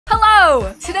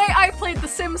So, today I played The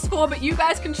Sims 4, but you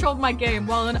guys controlled my game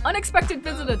while an unexpected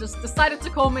visitor just decided to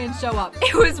call me and show up.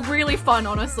 It was really fun,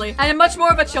 honestly, and much more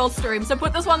of a chill stream, so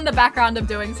put this one in the background of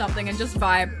doing something and just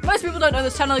vibe. Most people don't know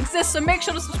this channel exists, so make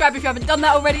sure to subscribe if you haven't done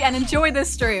that already and enjoy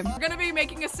this stream. We're gonna be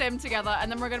making a sim together,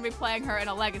 and then we're gonna be playing her in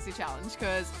a legacy challenge,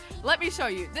 because let me show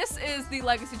you. This is the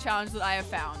legacy challenge that I have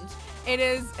found.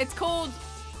 It's called,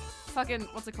 fucking,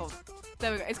 what's it called?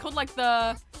 There we go. It's called like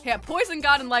Poison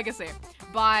Garden Legacy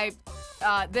by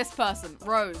this person,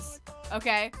 Rose,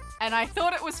 okay? And I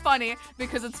thought it was funny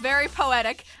because it's very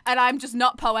poetic and I'm just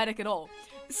not poetic at all.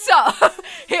 So,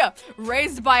 here,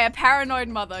 raised by a paranoid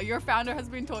mother, your founder has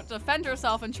been taught to defend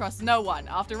herself and trust no one.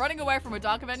 After running away from a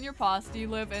dark event in your past, you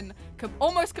live in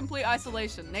almost complete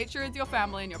isolation. Nature is your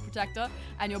family and your protector,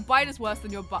 and your bite is worse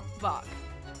than your bark.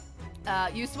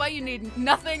 You swear you need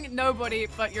nothing, nobody,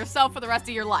 but yourself for the rest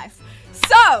of your life.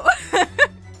 So,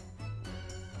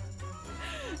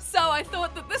 I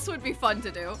thought that this would be fun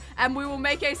to do, and we will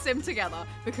make a sim together,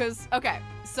 because, okay,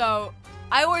 so,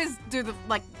 I always do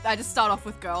I just start off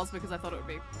with girls, because I thought it would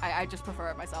be, I just prefer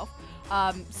it myself.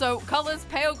 So, colors,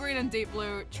 pale green and deep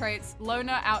blue, traits,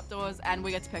 loner, outdoors, and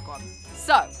we get to pick one.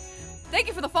 So, thank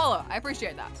you for the follow, I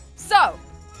appreciate that. So,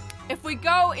 if we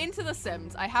go into the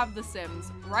Sims, I have the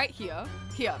Sims right here.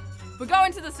 If we go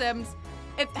into the Sims,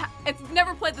 if you've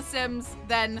never played the Sims,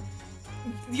 then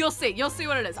you'll see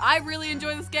what it is. I really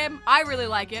enjoy this game. I really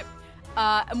like it.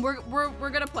 And we're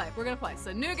gonna play.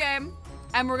 So new game,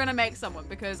 and we're gonna make someone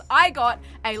because I got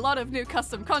a lot of new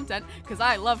custom content because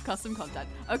I love custom content.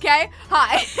 Okay?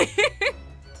 Hi.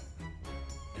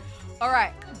 All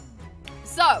right.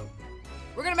 So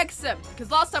we're gonna make a sim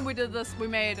because last time we did this, we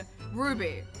made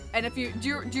Ruby. And if do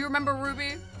you remember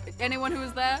Ruby? Anyone who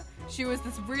was there? She was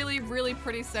this really, really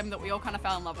pretty sim that we all kind of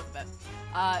fell in love with a bit.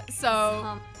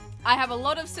 So I have a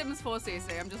lot of Sims 4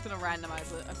 CC. I'm just gonna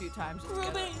randomize it a few times just to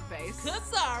get a base.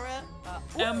 Kasara.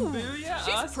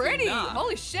 She's pretty.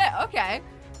 Holy shit. Okay.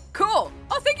 Cool.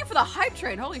 Oh, thank you for the hype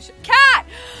train. Holy shit. Cat!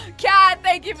 Cat,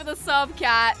 thank you for the sub,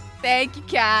 Cat. Thank you,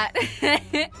 Cat.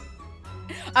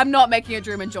 I'm not making a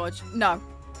Dream and George. No.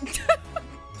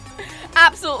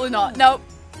 Absolutely not. Nope.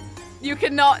 You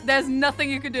cannot. There's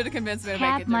nothing you can do to convince me to make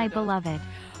it. Cat, my beloved.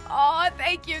 Oh,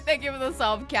 thank you for the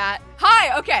sub, Cat.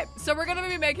 Hi. Okay, so we're gonna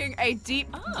be making a deep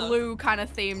blue kind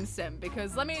of themed sim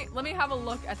because let me have a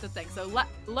look at the thing. So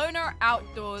loner,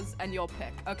 outdoors, and your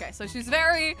pick. Okay, so she's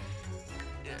very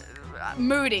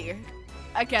moody,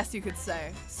 I guess you could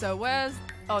say. So where's?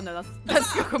 Oh no,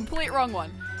 that's the complete wrong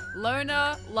one.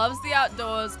 Loner, loves the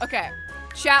outdoors. Okay,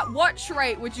 chat. What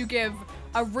trait would you give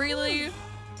a really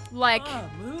I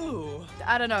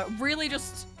don't know, really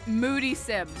just moody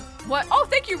sim? What? Oh,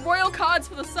 thank you, Royal Cards,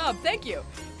 for the sub. Thank you.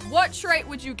 What trait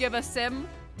would you give a sim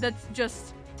that's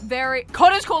just very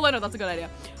cottagecore loner? That's a good idea.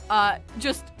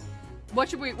 Just what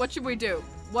should we do?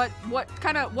 What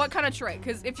kind of trait?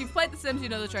 Because if you've played The Sims, you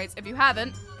know the traits. If you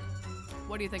haven't,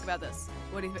 what do you think about this?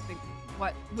 What do you think?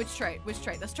 Which trait? Which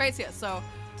trait? There's traits here. So,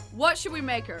 what should we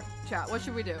make her? Chat. What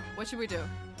should we do? What should we do?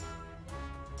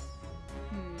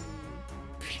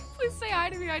 Please say hi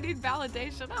to me. I need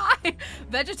validation. Hi.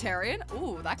 Vegetarian.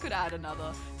 Ooh, that could add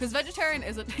another. Because vegetarian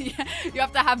isn't. You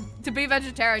have to be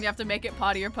vegetarian. You have to make it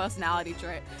part of your personality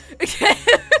trait.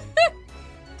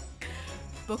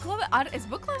 Book lover. Is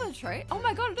book lover a trait? Oh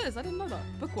my god, it is. I didn't know that.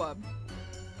 Bookworm.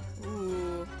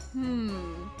 Ooh.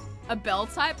 A bell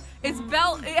type. It's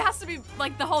bell. It has to be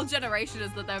like the whole generation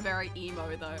is that they're very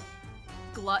emo though.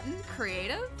 Glutton.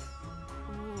 Creative.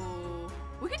 Ooh.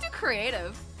 We could do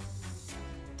creative.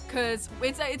 Because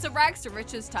it's a rags to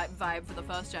riches type vibe for the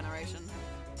first generation.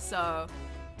 So,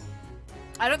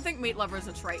 I don't think meat lover is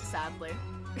a trait, sadly.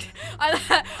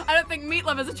 I don't think meat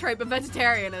lover is a trait, but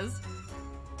vegetarian is.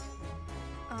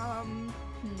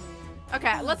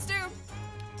 Okay, let's do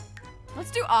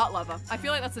art lover. I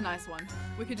feel like that's a nice one.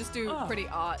 We could just do pretty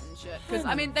art and shit. Because,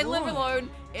 I mean, they live alone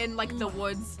in, like, the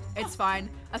woods. It's fine.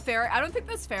 A fairy. I don't think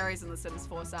there's fairies in The Sims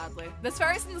 4, sadly. There's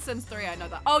fairies in The Sims 3, I know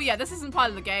that. Oh, yeah, this isn't part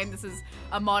of the game. This is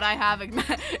a mod I have.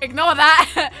 Ignore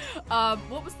that.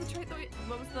 What was the trait that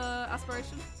what was the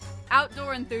aspiration?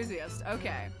 Outdoor enthusiast.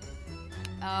 Okay.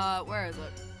 Where is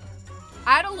it?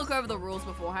 I had to look over the rules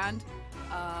beforehand.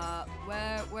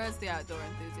 Where's the outdoor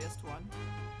enthusiast one?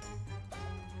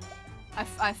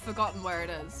 I've forgotten where it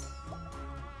is.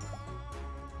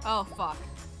 Oh, fuck.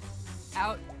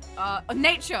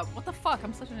 Nature! What the fuck?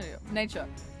 I'm such an idiot. Nature.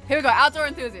 Here we go. Outdoor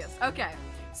enthusiast. Okay.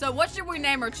 So what should we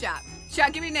name her, chat?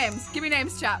 Chat, give me names. Give me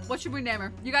names, chat. What should we name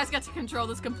her? You guys get to control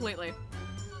this completely.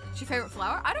 What's your favorite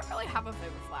flower? I don't really have a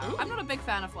favorite flower. I'm not a big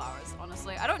fan of flowers,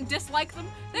 honestly. I don't dislike them.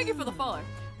 Thank you for the follow.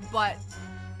 But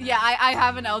Yeah, I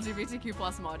have an LGBTQ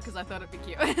plus mod because I thought it'd be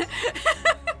cute.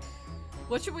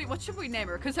 What should we name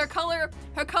her? Because her color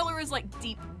is like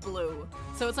deep blue.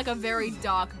 So it's like a very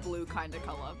dark blue kind of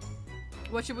color.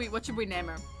 What should we name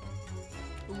her?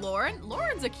 Lauren?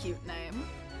 Lauren's a cute name.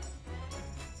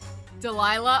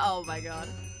 Delilah? Oh my god.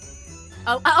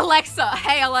 Alexa.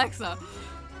 Hey Alexa.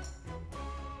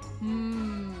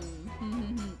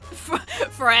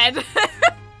 Fred.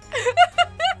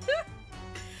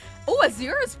 Oh,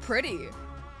 Azira's pretty.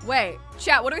 Wait,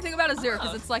 chat, what do we think about Azira?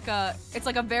 Because it's like a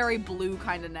very blue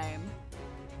kind of name.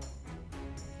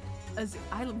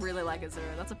 I really like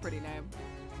Azira. That's a pretty name.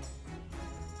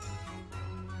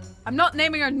 I'm not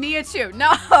naming her Niachu.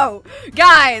 No!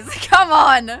 Guys, come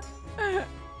on!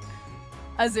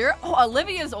 Azira? Oh,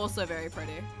 Olivia's also very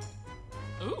pretty.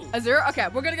 Ooh. Azira? Okay,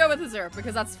 we're gonna go with Azira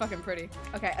because that's fucking pretty.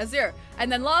 Okay, Azira. And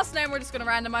then last name, we're just gonna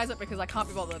randomize it because I can't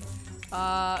be bothered.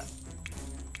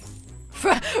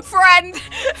 Friend!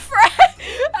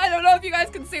 I don't know if you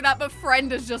guys can see that, but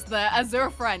friend is just there.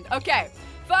 Azure friend. Okay,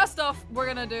 first off, we're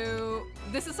gonna do...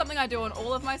 This is something I do on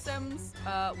all of my Sims.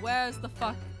 Where's the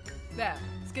fuck? There.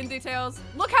 Skin details.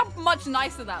 Look how much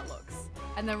nicer that looks.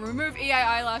 And then remove EA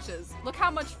eyelashes. Look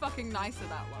how much fucking nicer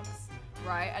that looks.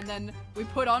 Right? And then we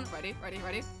put on... Ready?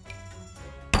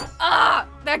 Ah!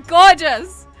 They're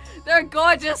gorgeous! They're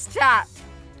gorgeous, chat.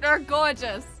 They're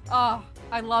gorgeous. Oh,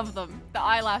 I love them. The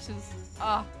eyelashes.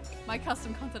 Oh, my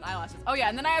custom content eyelashes. Oh yeah,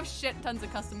 and then I have shit tons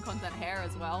of custom content hair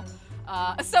as well.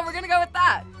 So we're gonna go with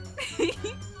that.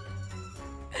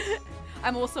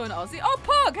 I'm also an Aussie. Oh,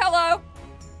 Pog, hello.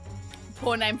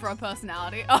 Poor name for a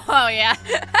personality. Oh yeah.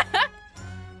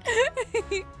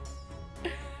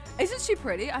 Isn't she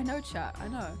pretty? I know, chat, I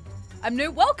know. I'm new,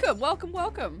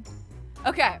 welcome.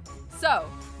 Okay, so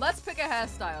let's pick a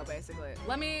hairstyle basically.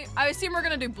 I assume we're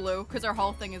gonna do blue because our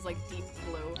whole thing is like deep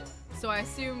blue. So I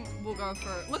assume we'll go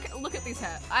for, look at these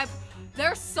hair.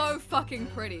 They're so fucking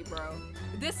pretty, bro.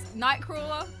 This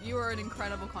Nightcrawler, you are an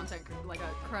incredible content, like a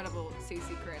incredible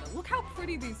CC creator. Look how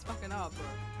pretty these fucking are, bro.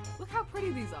 Look how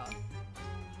pretty these are.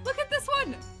 Look at this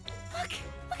one. Look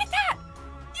at that.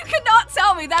 You cannot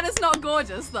tell me that is not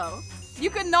gorgeous though. You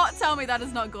cannot tell me that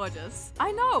is not gorgeous.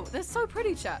 I know, they're so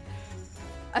pretty, chat.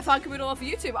 I found Kaboodle off of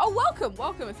YouTube. Oh, welcome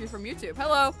if you're from YouTube.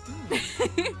 Hello.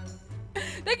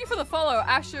 Thank you for the follow,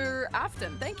 Asher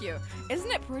Afton. Thank you.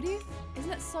 Isn't it pretty?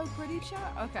 Isn't it so pretty,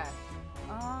 chat? Okay.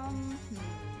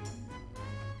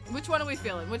 Which one are we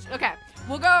feeling? Okay,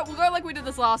 we'll go like we did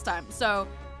this last time. So,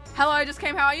 hello, I just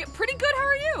came. How are you? Pretty good. How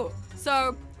are you?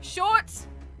 So, short,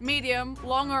 medium,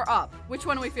 long, or up? Which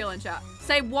one are we feeling, chat?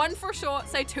 Say 1 for short.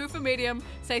 Say 2 for medium.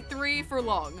 Say 3 for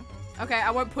long. Okay,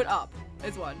 I won't put up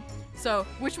as one. So,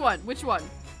 which one? 1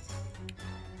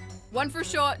 for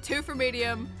short, 2 for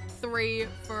medium, 3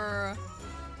 for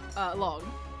long.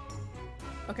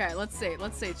 Okay, let's see,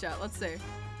 chat. Let's see.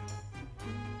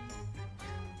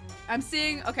 I'm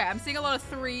seeing a lot of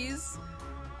 3s.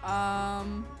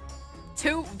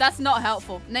 2, that's not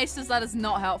helpful. Nace says that is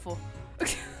not helpful.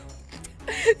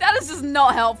 That is just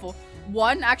not helpful.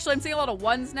 1, actually I'm seeing a lot of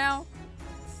 1s now.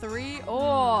 3,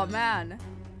 oh man.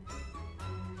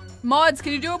 Mods,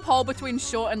 can you do a poll between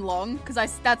short and long?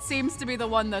 Because that seems to be the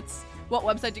one that's... What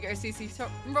website do you get your CC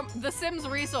from? The Sims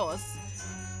resource.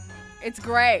 It's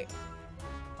great.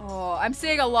 Oh, I'm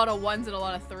seeing a lot of 1s and a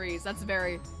lot of 3s. That's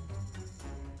very...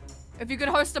 If you could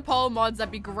host a poll, mods,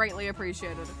 that'd be greatly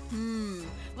appreciated.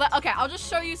 Okay, I'll just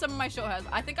show you some of my short hairs.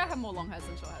 I think I have more long hairs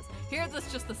than short hairs. Here, this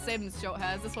is just the Sims short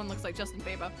hairs. This one looks like Justin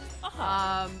Bieber.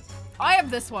 I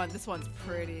have this one. This one's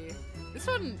pretty. This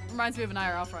one reminds me of an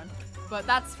IRL friend. But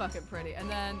that's fucking pretty. And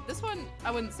then this one,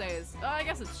 I wouldn't say is... I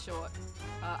guess it's short.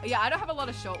 Yeah, I don't have a lot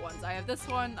of short ones. I have this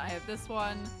one. I have this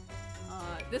one.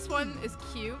 This one is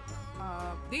cute.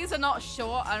 These are not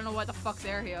short. I don't know why the fuck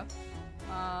they're here.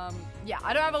 Yeah,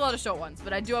 I don't have a lot of short ones,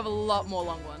 but I do have a lot more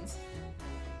long ones.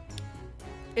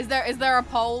 Is there a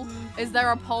poll? Is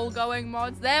there a poll going,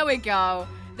 mods? There we go.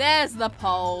 There's the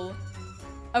poll.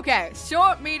 Okay,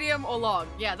 short, medium, or long.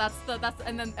 Yeah,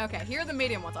 and then, okay, here are the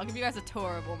medium ones. I'll give you guys a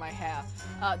tour of all my hair.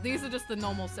 These are just the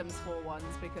normal Sims 4 ones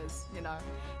because, you know.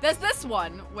 There's this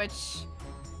one, which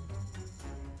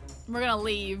we're gonna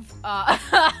leave. We're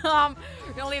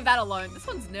gonna leave that alone. This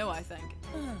one's new, I think.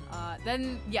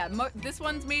 Then, yeah, this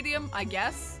one's medium, I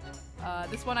guess.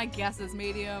 This one, I guess, is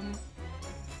medium.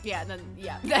 Yeah, and then,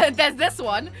 yeah. There's this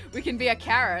one. We can be a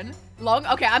Karen. Long?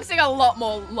 Okay, I'm seeing a lot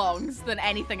more longs than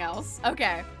anything else.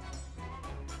 Okay.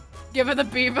 Give her the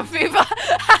beaver fever.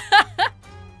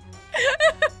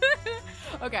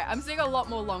 Okay, I'm seeing a lot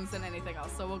more longs than anything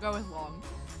else, so we'll go with long.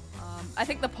 I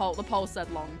think the poll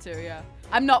said long too, yeah.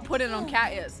 I'm not putting on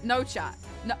cat ears. No chat.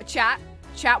 No, chat.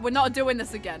 Chat, we're not doing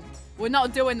this again. We're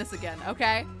not doing this again,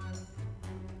 okay?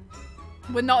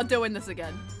 We're not doing this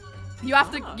again. You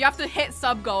have to hit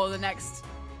sub goal in the next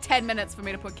 10 minutes for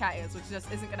me to put cat ears, which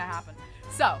just isn't gonna happen.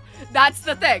 So, that's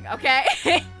the thing, okay?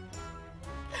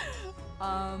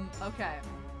 Okay.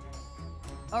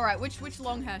 Alright, which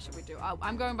long hair should we do?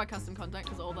 I'm going by custom content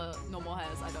because all the normal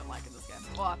hairs I don't like in this game.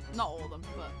 Well, not all of them,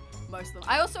 but most of them.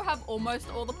 I also have almost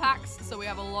all the packs, so we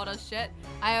have a lot of shit.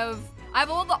 I have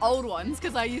all the old ones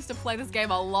because I used to play this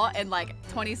game a lot in like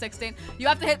 2016. You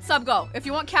have to hit sub goal. If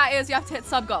you want cat ears, you have to hit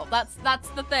sub goal. That's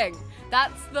the thing.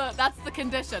 That's the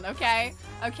condition, okay?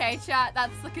 Okay, chat,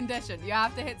 that's the condition. You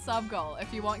have to hit sub goal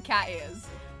if you want cat ears.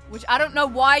 Which I don't know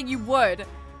why you would.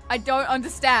 I don't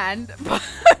understand, but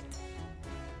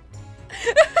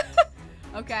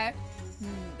okay.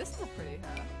 This is a pretty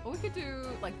hair. Or we could do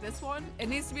like this one. It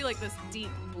needs to be like this deep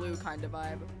blue kind of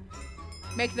vibe.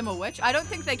 Make them a witch. I don't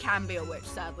think they can be a witch,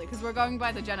 sadly, because we're going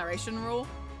by the generation rule,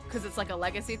 because it's like a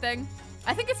legacy thing.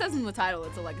 I think it says in the title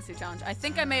it's a legacy challenge. I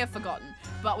think I may have forgotten,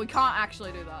 but we can't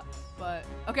actually do that. But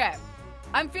okay,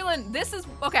 I'm feeling this is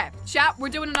okay. Chat, we're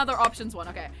doing another options one.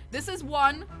 Okay, this is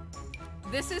 1.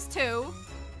 This is 2.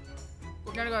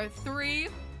 We're gonna go 3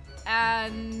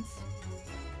 and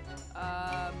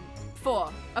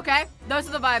 4. Okay, those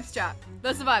are the vibes, chat.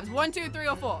 Those are the vibes. 1, 2, 3,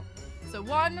 or 4. So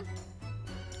 1.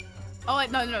 Oh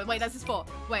wait, no, wait, this is 4.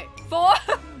 Wait, 4,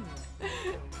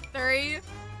 3,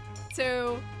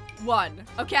 2, 1.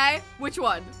 Okay, which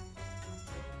one?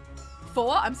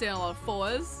 4. I'm seeing a lot of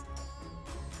 4s.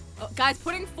 Oh, guys,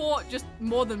 putting 4 just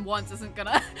more than once isn't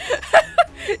gonna.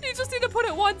 You just need to put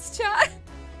it once, chat.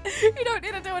 You don't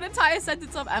need to do an entire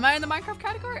sentence of. Am I in the Minecraft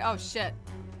category? Oh shit.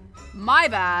 My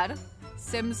bad.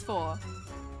 Sims 4.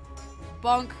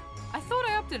 Bonk. I thought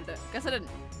I updated it. Guess I didn't.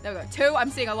 There we go. 2.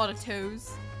 I'm seeing a lot of 2s.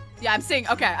 Yeah, I'm seeing.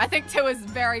 Okay, I think 2 is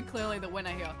very clearly the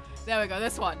winner here. There we go.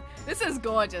 This one. This is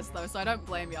gorgeous though, so I don't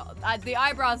blame y'all. The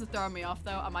eyebrows are throwing me off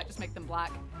though. I might just make them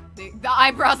black. The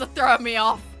eyebrows are throwing me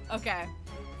off. Okay.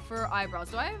 For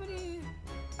eyebrows, do I have any?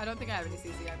 I don't think I have any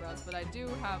CC eyebrows, but I do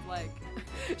have like.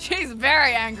 She's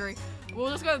very angry.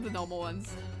 We'll just go with the normal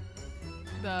ones.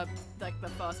 The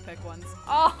first pick ones.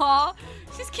 Oh,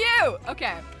 she's cute.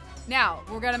 Okay, now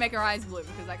we're gonna make her eyes blue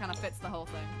because that kind of fits the whole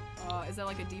thing. Is that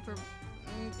like a deeper?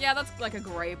 Yeah, that's like a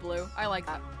gray blue. I like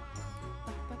that.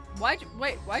 Why'd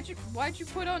you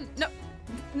put on?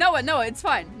 No, Noah, it's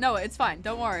fine. Noah, it's fine.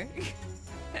 Don't worry.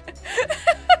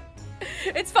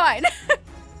 It's fine.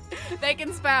 They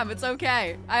can spam. It's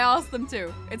okay. I asked them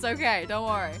to. It's okay. Don't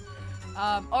worry.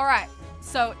 All right.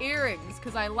 So earrings,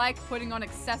 because I like putting on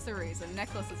accessories and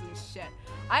necklaces and shit.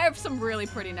 I have some really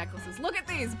pretty necklaces. Look at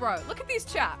these, bro. Look at these,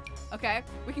 chat. Okay,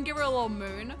 we can give her a little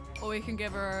moon, or we can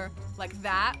give her like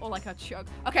that, or like a choke.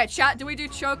 Okay, chat, do we do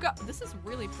choker? This is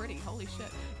really pretty. Holy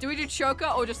shit. Do we do choker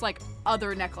or just like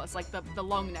other necklace, like the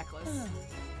long necklace?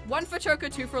 1 for choker,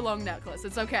 2 for long necklace.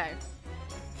 It's okay.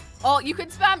 Oh, you can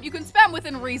spam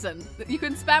within reason. You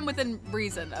can spam within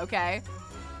reason, okay?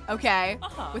 Okay,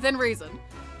 within reason.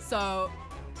 So,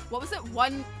 what was it?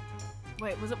 1,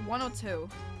 wait, was it 1 or 2?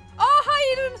 Oh,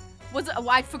 hi, Eden! Was it,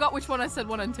 I forgot which one I said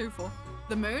 1 and 2 for.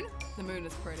 The moon? The moon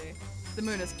is pretty. The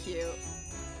moon is cute.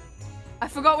 I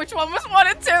forgot which one was 1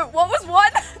 and 2. What was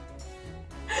 1?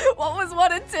 What was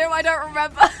 1 and 2? I don't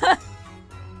remember. I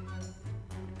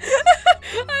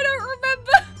don't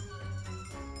remember.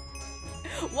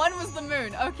 1 was the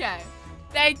moon. Okay.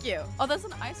 Thank you. Oh, there's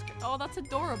an ice cream. Oh, that's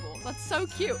adorable. That's so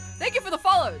cute. Thank you for the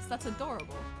follows. That's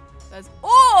adorable.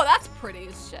 Oh, that's pretty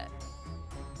as shit.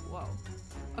 Whoa.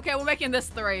 Okay, we're making this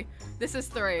 3. This is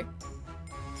 3.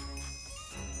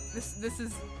 This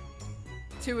is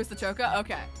 2 is the choker.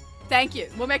 Okay. Thank you.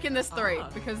 We're making this 3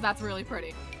 because that's really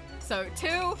pretty. So 2,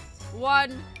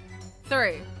 1,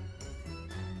 3.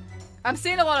 I'm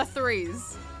seeing a lot of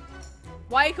 3s.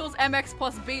 Y equals mx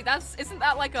plus b. Isn't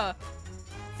that like a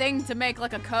thing to make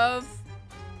like a curve?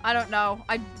 I don't know.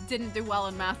 I didn't do well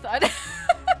in math.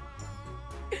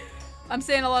 I'm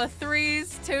seeing a lot of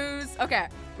 3s, 2s. Okay,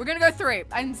 we're gonna go 3.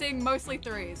 I'm seeing mostly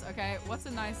 3s. Okay, what's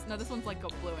a nice? No, this one's like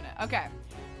got blue in it. Okay,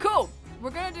 cool.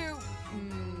 We're gonna do.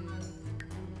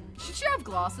 Should she have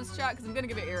glasses, chat? Because I'm gonna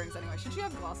give her earrings anyway. Should she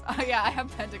have glasses? Oh yeah, I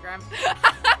have pentagram.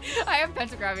 I have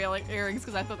pentagram earrings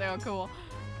because I thought they were cool.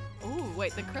 Oh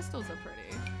wait, the crystals are pretty.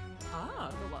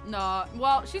 No,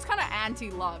 well, she's kind of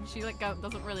anti-love. She like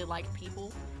doesn't really like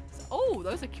people. So, oh,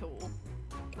 those are cool.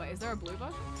 Wait, is there a blue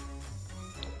version?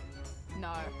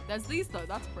 No, there's these though.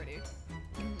 That's pretty.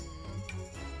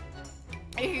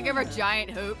 You can give her giant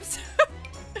hoops.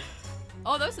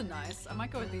 Oh, those are nice. I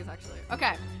might go with these actually.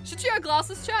 Okay, should she have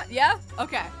glasses, chat? Yeah.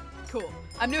 Okay, cool.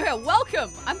 I'm new here. Welcome.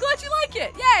 I'm glad you like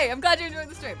it. Yay! I'm glad you enjoyed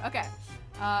the stream. Okay.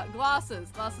 Glasses.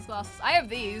 I have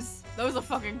these. Those are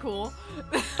fucking cool.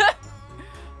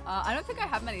 I don't think I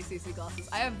have many CC glasses.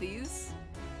 I have these.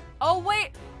 Oh, wait.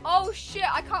 Oh, shit.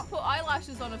 I can't put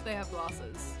eyelashes on if they have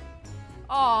glasses.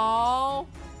 Oh.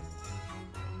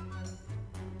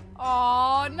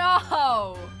 Oh,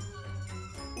 no.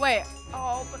 Wait.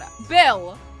 Oh, but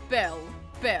Bill.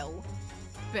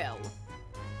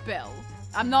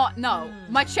 I'm not, no.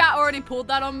 My chat already pulled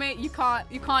that on me. You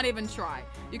can't even try.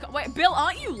 Wait, Bill,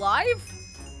 aren't you live?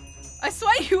 I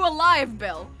swear you were live,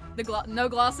 Bill. No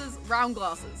glasses, round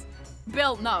glasses.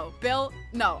 Bill, no. Bill,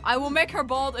 no. I will make her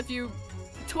bald if you...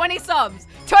 20 subs.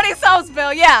 20 subs,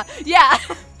 Bill. Yeah.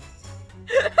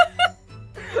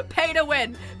 Pay to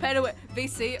win.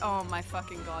 VC, oh my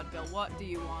fucking god, Bill. What do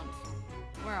you want?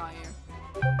 Where are you?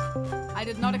 I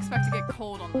did not expect to get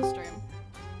cold on the stream.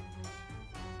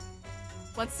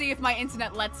 Let's see if my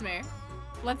internet lets me.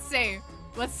 Let's see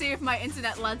if my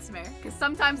internet lets me. Because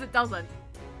sometimes it doesn't.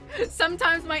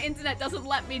 Sometimes my internet doesn't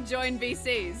let me join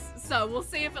VCs. So we'll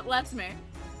see if it lets me.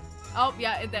 Oh,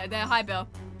 yeah, there. Hi, Bill.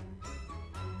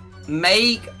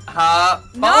 Make her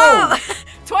bold. No!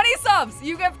 20 subs!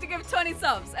 You have to give 20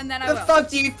 subs, and then I will. The fuck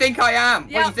do you think I am?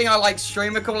 Yeah. What, you think I like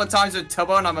stream a couple of times with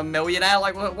Tubbo and I'm a millionaire?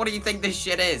 Like, what do you think this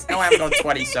shit is? No, I haven't got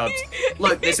 20 subs.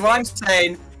 Look, this is what I'm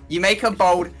saying. You make her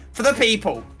bold for the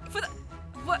people.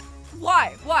 What?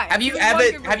 Why? Have you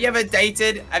ever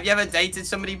dated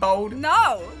somebody bold?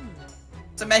 No.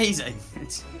 It's amazing.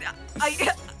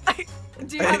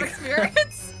 Do you have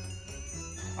experience?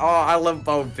 Oh, I love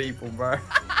bold people, bro.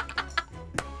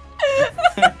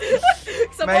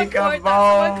 Someone clip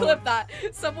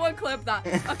that.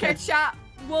 Okay, chat,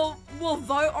 we'll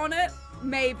vote on it,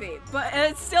 maybe, but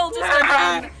it's still just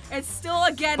again. It's still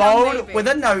again. Bold maybe. with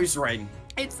a nose ring.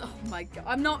 It's, oh my god,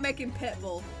 I'm not making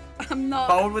Pitbull. I'm not.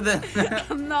 Bold with a.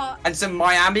 I'm not. And some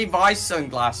Miami Vice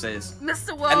sunglasses. Mr.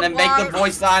 Worldwide. And then make the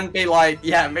voice line be like,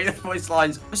 yeah, make the voice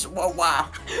lines, Mr. Worldwide.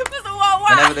 Mr.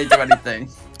 Worldwide. Whenever they do anything.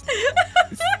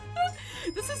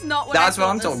 This is not what That's I what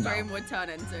thought I'm this talking stream would turn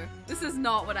into. This is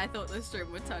not what I thought this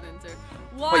stream would turn into.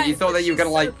 Why? What, you thought that you were gonna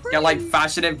She's like so get like pretty.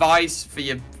 fashion advice for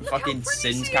your Look fucking how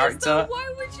pretty Sims she character? Is, though.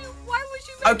 Why would you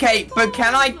make Okay, her but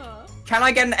can bold?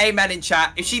 I get an amen in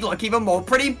chat if she'd look even more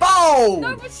pretty bold?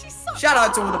 No, but she's so. Shout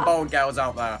out to all the bold girls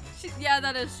out there. Yeah,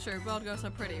 that is true. Bold girls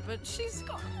are pretty, but she's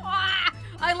got.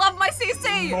 I love my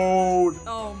CC. Bold.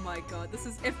 Oh my god, this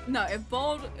is if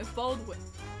bold.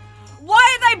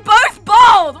 Why are they both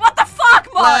bold? What the fuck,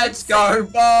 Mods? Let's go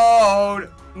bold.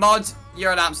 Mods,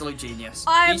 you're an absolute genius.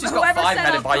 You just got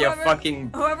five-headed by your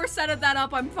fucking... Whoever set that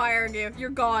up, I'm firing you.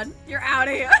 You're gone. You're out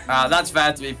of here. That's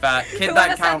fair, to be fair. Kid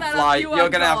that can't fly, you're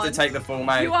gonna have to take the fall,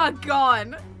 mate. You are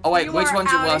gone. Oh wait, You which are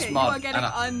one's your outta worst here. mod? You are getting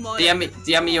unmodded.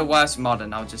 DM me your worst mod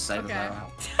and I'll just say that Okay. they're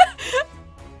out.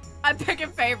 I'm picking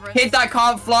favorites. Kid that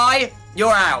can't fly,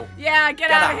 you're out. Yeah,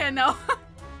 get out of here, no.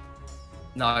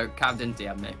 No, Cav didn't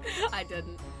DM me. I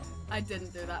didn't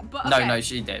do that. But okay. No,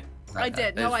 she did. I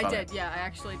did. No, I funny. did. Yeah, I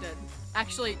actually did.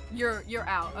 Actually, you're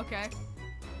out. Okay.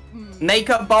 Make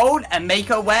her bold and make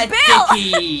her wear Bill!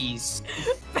 dickies.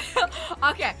 Bill,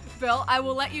 okay, Bill. I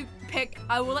will let you pick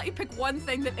one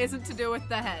thing that isn't to do with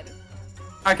the head.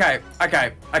 Okay.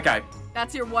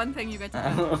 That's your one thing you get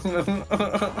to do.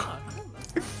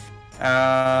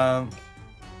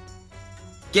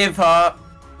 Give her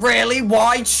really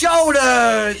wide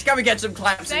shoulders. Can we get some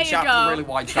claps There in you chat go. for really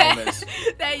wide shoulders?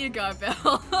 There you go,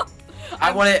 Bill.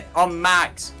 I want it on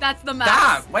max. That's the max.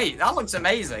 Damn, wait, that looks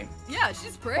amazing. Yeah,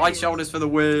 she's pretty. Wide shoulders for the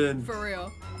win. For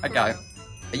real. Okay. Real.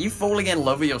 Are you falling in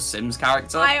love with your Sims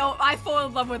character? I fall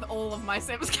in love with all of my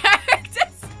Sims characters.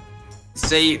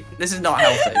 See, this is not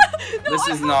healthy. No, This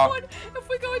I is have not. one. If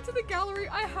we go into the gallery,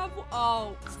 I have.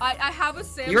 Oh, I have a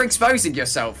Sim. You're exposing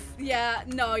yourself. Yeah,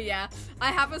 no, yeah.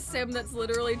 I have a Sim that's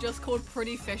literally just called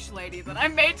Pretty Fish Lady that I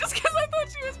made just because I thought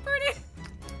she was pretty.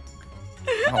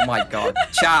 Oh my god.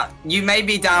 Chat, you may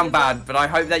be down bad, but I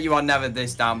hope that you are never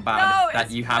this down bad No, that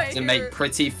it's you have right to here. make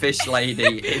Pretty Fish Lady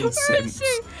in Where is Sims.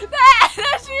 she?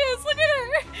 There she is. Look at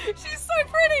her. She's so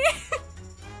pretty.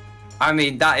 I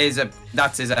mean, that is a,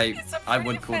 It's a I pretty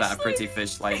would call that a fish Pretty lady.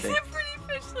 Fish Lady. It's a Pretty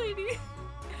Fish Lady.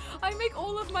 I make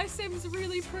all of my Sims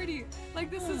really pretty.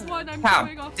 Like, this is one I'm Cam,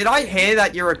 showing off. did I hear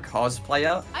that you're a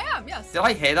cosplayer? I am, yes. Did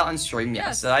I hear that on stream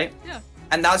Yes. yesterday? Yeah.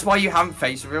 And that's why you haven't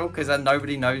face reveal, because then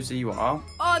nobody knows who you are?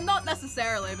 Oh, not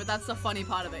necessarily, but that's the funny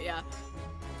part of it, yeah.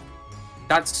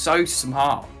 That's so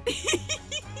smart.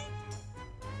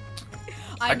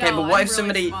 I Okay, know, but what I'm if really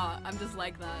somebody- smart. I'm just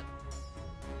like that.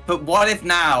 But what if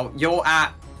now you're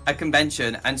at a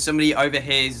convention and somebody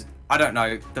overhears, I don't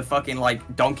know, the fucking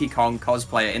like Donkey Kong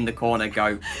cosplayer in the corner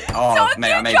go, oh Donkey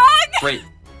mate, I made Kong!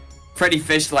 pretty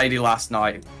fish lady last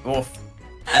night. Oof.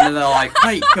 And then they're like,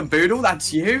 wait, Kaboodle,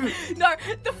 that's you? No,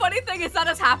 the funny thing is that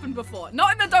has happened before.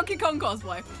 Not in the Donkey Kong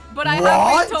cosplay, but I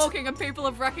have been talking and people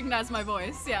have recognized my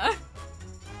voice, yeah.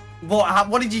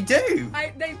 What did you do?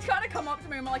 They kind of come up to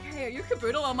me and I'm like, hey, are you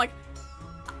Kaboodle? I'm like,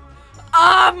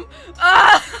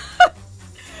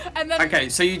 and then okay,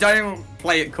 so you don't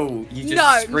play it cool. You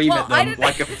just scream at them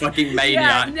like a fucking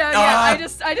maniac. I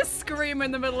just scream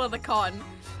in the middle of the con.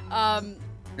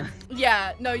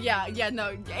 It's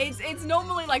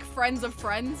normally like friends of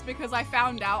friends because I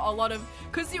found out a lot of,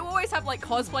 because you always have like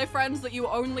cosplay friends that you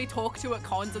only talk to at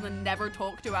cons and then never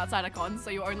talk to outside of cons, so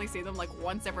you only see them like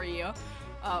once every year,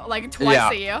 like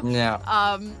twice a year.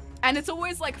 Yeah. And it's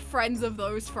always like friends of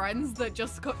those friends that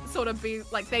just sort of be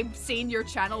like, they've seen your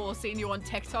channel or seen you on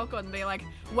TikTok and be like,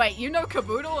 wait, you know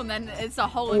Kaboodle? And then it's a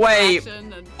whole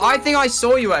interaction. Wait, I think I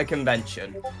saw you at a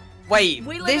convention. Wait,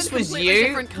 this was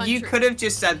you? You could have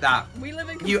just said that. We live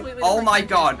in completely different oh my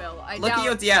god. Bill. Look at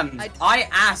your DMs.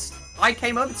 I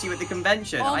came up to you at the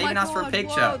convention. I even asked for a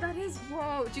picture. Whoa, that is,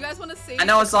 whoa. Do you guys want to see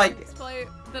and I was like, display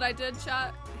that I did,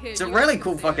 chat? Here, it's a really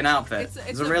cool fucking outfit.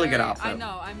 It's a really good outfit. I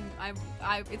know.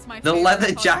 It's my the favorite leather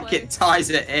cosplay. Jacket ties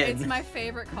it in. It's my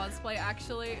favorite cosplay,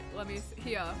 actually. Let me see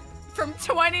here. From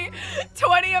 20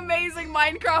 amazing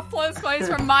Minecraft cosplays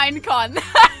from Minecon.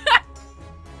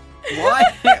 Why?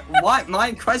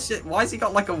 My question. Why has he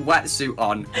got like a wetsuit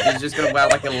on? He's just gonna wear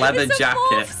like a leather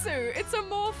jacket. It's a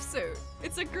morph suit.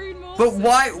 It's a green morph But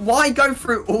suit. why go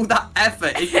through all that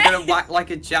effort if you're gonna whack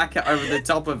like a jacket over the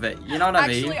top of it? You know what I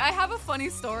mean? Actually, I have a funny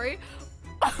story.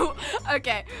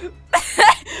 Okay.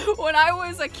 When I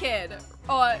was a kid,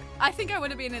 or I think I would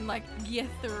have been in like year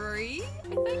 3,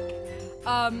 I think.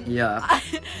 Yeah.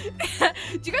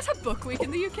 Do you guys have Book Week in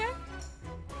the UK?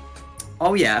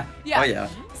 Oh yeah. Yeah. Oh yeah.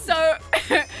 So, so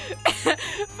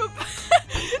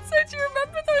do you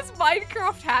remember those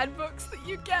Minecraft handbooks that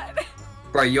you get?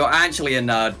 Bro, you're actually a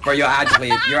nerd. Bro, you're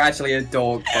actually a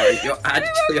dog, bro. You're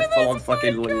actually a full-on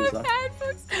fucking loser.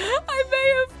 Handbooks? I may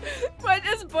have went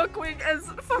as Book Week as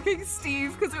fucking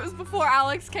Steve because it was before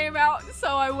Alex came out, so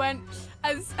I went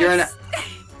as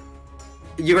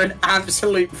You're an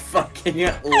absolute fucking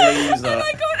loser. And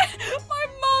my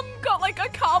mum got like a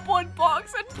cardboard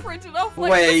box and printed off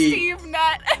like the Steve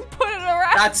net and put it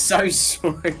around. That's so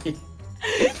sweet.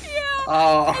 Yeah.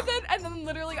 Oh. And then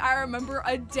literally I remember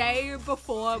a day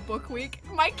before Book Week,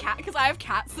 my cat, because I have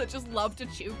cats that just love to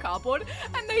chew cardboard,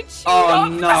 and they chewed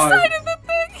off the side of the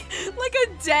thing like a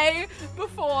day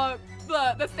before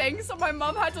the thing. So my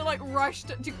mum had to like rush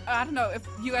to, I don't know if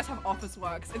you guys have Office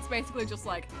Works. It's basically just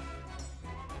like,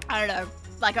 I don't know,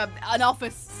 like an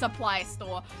office supply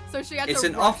store. So she had to. It's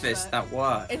an office that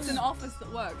works. It's an office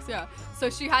that works, yeah. So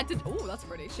she had to. Oh, that's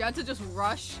pretty. She had to just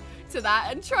rush to that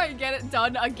and try and get it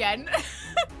done again.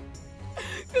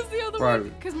 Because the other one,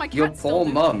 because my cat. Your poor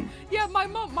mum. Yeah, my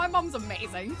mom's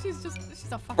amazing. She's a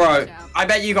fucking champ. I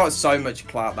bet you got so much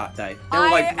clout that day. They were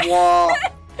like, what?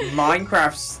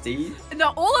 Minecraft Steve?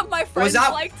 No, all of my friends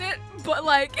liked it, but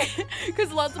like,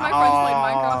 because lots of my friends played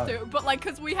Minecraft too, but like,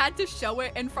 because we had to show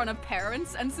it in front of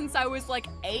parents, and since I was like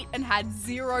 8 and had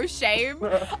zero shame,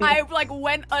 I like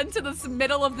went onto this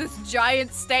middle of this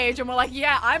giant stage and we're like,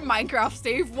 yeah, I'm Minecraft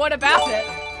Steve, what about it?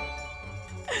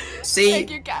 See,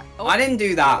 thank you, Cat. Oh. I didn't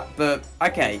do that, but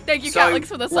okay. Thank you, Catlix,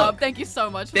 for the sub. Thank you so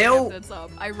much for Bill, the sub.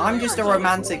 I'm just a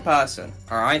romantic person,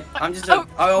 alright? I'm just I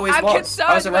always was.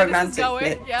 I was a romantic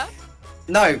kid. Yeah?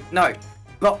 No.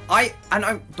 But I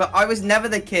was never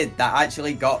the kid that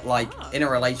actually got like in a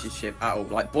relationship at all.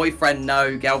 Like boyfriend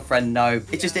no, girlfriend no.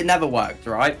 It never worked,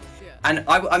 right? Yeah. And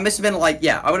I must have been like,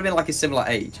 yeah, I would have been like a similar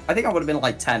age. I think I would have been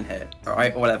like 10 here,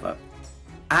 alright, or whatever.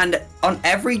 And on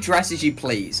every Dress As You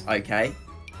Please, okay?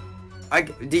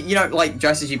 You know, like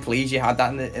Dress As You Please, you had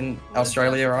that in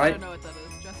Australia, right? I don't know what that is.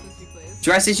 Dress As You Please.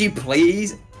 Dress As You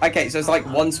Please? Okay, so it's like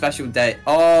one special day.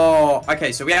 Oh,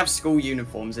 okay, so we have school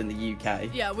uniforms in the UK.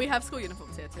 Yeah, we have school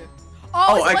uniforms here too.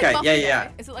 Oh, okay, like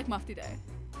yeah. Is it like Mufti Day?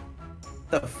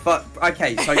 The fuck?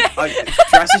 Okay, so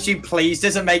Dress As You Please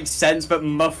doesn't make sense, but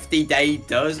Mufti Day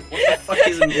does. What the fuck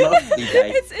is Mufti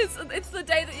Day? It's the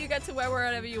day that you get to wear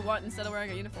whatever you want instead of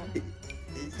wearing a uniform.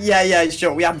 Yeah,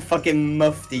 sure. We have fucking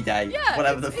Mufti Day. Yeah,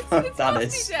 whatever the fuck it's that Mufti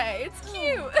is. Day. It's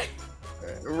cute.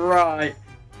 Right.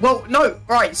 Well, no,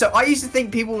 right. So I used to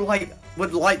think people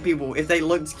would like people if they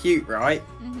looked cute, right?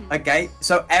 Mm-hmm. Okay.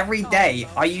 So every day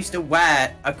I used to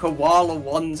wear a koala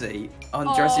onesie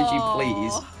on Dress As You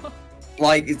Please,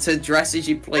 like to Dress As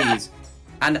You Please.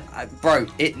 And bro,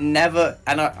 it never.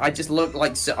 And I just looked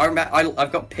like. So I remember.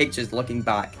 I've got pictures looking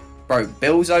back. Bro,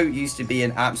 Billzo used to be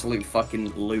an absolute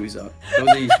fucking loser.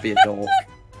 Billzo used to be a dork.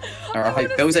 Alright,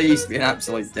 Billzo used to be an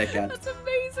absolute dickhead. That's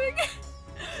amazing.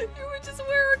 You would just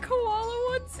wear a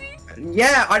koala onesie?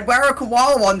 Yeah, I'd wear a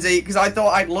koala onesie because I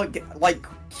thought I'd look like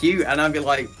cute, and I'd be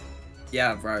like,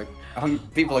 yeah, bro,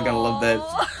 people are gonna love this,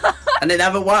 and it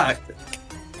never worked.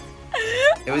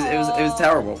 It was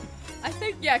terrible. I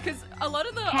think yeah, because a lot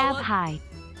of the. Hi.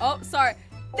 Oh, sorry.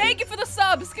 Thank you for the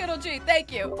sub, Skittle G.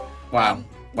 Thank you. Wow.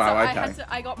 Wow. So Okay.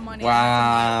 I got money. Wow.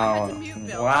 I had to mute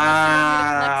Bill.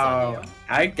 Wow.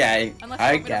 Okay. Unless you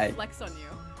want me to Okay. flex on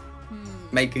you.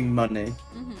 Making money.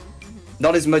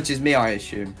 Not as much as me, I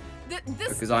assume.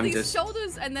 Because I'm these just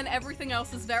shoulders and then everything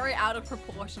else is very out of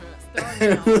proportion. It's throwing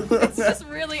me off. It's just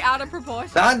really out of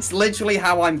proportion. That's literally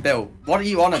how I'm built. What are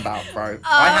you on about, bro?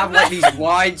 I have like these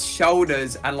wide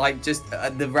shoulders and like just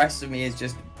the rest of me is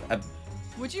just a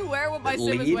Would you wear what my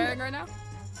sim is wearing right now?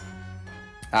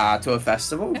 To a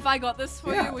festival? If I got this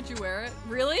for you, would you wear it?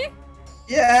 Really?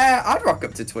 Yeah, I'd rock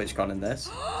up to TwitchCon in this.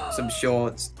 Some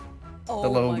shorts. Oh the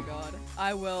little my god.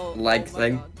 I will. leg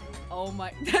thing. God. Oh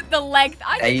my. The leg.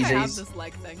 I think I have Daisies. this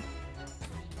leg thing.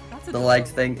 That's The leg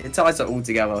adorable. thing. It ties it all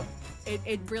together.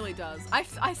 It really does.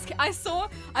 I saw.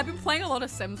 I've been playing a lot of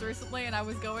Sims recently, and I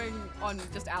was going on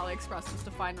just AliExpress just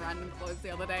to find random clothes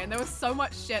the other day, and there was so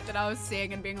much shit that I was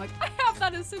seeing and being like, I have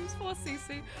that as Sims 4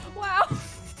 CC. Wow.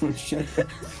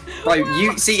 Bro,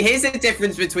 you see, here's the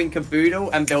difference between Kaboodle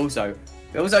and Billzo.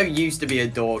 Billzo used to be a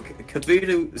dork.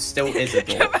 Kaboodle still is a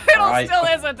dork. Kaboodle still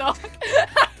is a dog.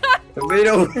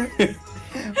 Kaboodle.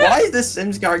 Why is this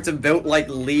Sims character built like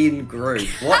lean Gru?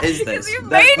 What is this? Because you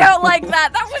made it like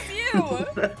that. That was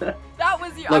you. That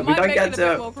was you. Look, I might make it a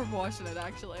bit more proportionate,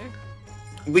 actually.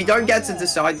 We don't get to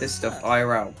decide this stuff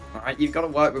IRL. Alright, you've got to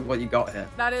work with what you got here.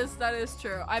 That is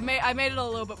true. I made it a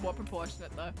little bit more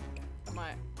proportionate though. I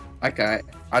might. Okay,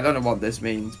 I don't know what this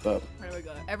means, but There we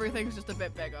go. Everything's just a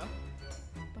bit bigger.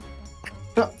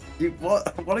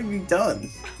 what have you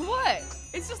done? What?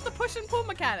 It's just the push and pull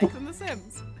mechanics in The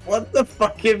Sims. What the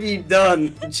fuck have you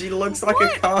done? She looks like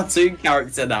a cartoon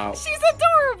character now. She's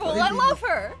adorable. I love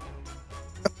her.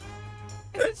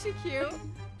 Isn't she cute?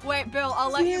 Wait, Bill,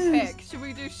 I'll let you pick. Should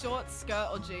we do shorts, skirt,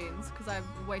 or jeans? Because I have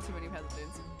way too many pairs of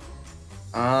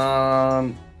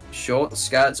jeans. Short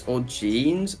skirts or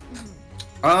jeans?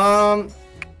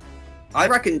 I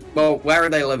reckon. Well, where are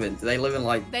they living? Do they live in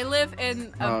like? They live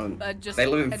in just. They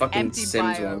live in an fucking empty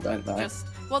Sims biome. World, don't they?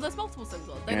 Well, there's multiple Sims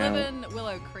World. They live in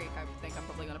Willow Creek. I think I'm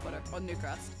probably gonna put her on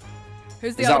Newcrest.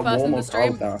 Who's the other person in the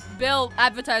stream? Bill,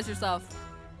 advertise yourself.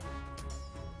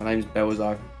 My name's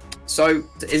Billzo. So,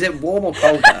 is it warm or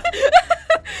cold there?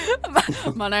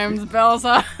 My name's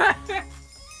Billzo.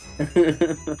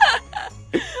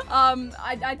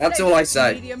 That's all I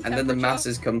say. Medium And then the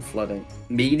masses come flooding.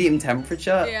 Medium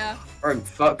temperature? Yeah. Bro,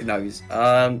 fuck knows.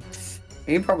 You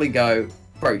can probably go,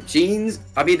 bro, jeans.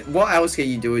 I mean, what else can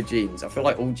you do with jeans? I feel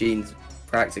like all jeans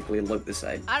practically look the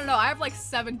same. I don't know. I have like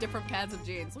 7 different pairs of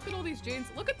jeans. Look at all these jeans.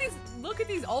 Look at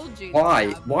these old jeans.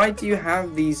 Why? Why do you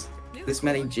have this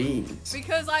many jeans?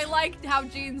 Because I like how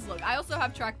jeans look. I also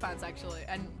have track pants actually,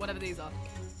 and whatever these are.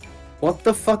 What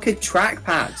the fuck are track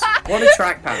pants? What are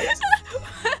track pants?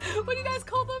 What do you guys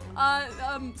call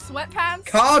them? Sweatpants?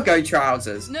 Cargo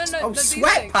trousers. No. Oh, these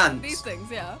sweatpants. These things,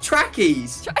 yeah.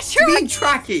 Trackies. You mean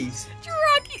trackies?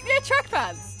 Yeah, track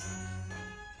pants.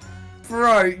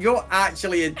 Bro, you're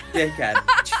actually a dickhead.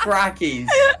 Trackies.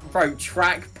 Bro,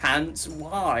 track pants?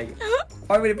 Why?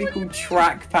 Why would it be called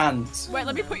track pants? Wait,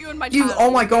 let me put you in my title.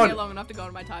 Oh my god. Long enough to go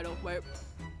in my title. Wait.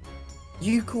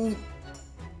 You call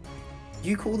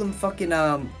them fucking,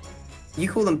 you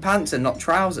call them pants and not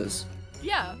trousers.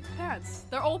 Yeah, pants.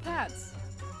 They're all pants.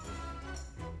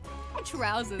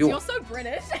 Trousers. You're so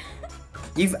British.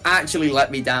 You've actually let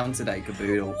me down today,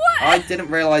 Kaboodle. What? I didn't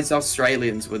realize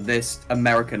Australians were this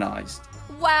Americanized.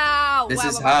 Wow. This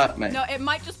has hurt me. No, it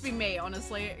might just be me,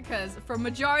 honestly, because for a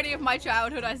majority of my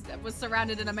childhood, I was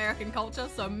surrounded in American culture,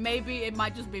 so maybe it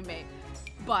might just be me.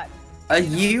 But. Are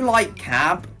you like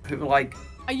Cab? Who like?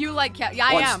 Are you like Cab? Yeah,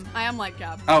 I am. I am like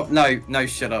Cab. Oh no,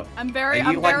 shut up. I'm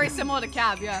very similar to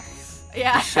Cab. Yeah.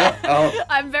 Yeah. Shut up.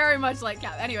 I'm very much like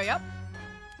Cab. Anyway, yep.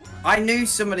 I knew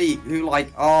somebody who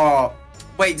like, oh,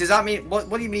 wait, does that mean, what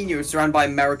do you mean you were surrounded by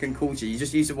American culture? You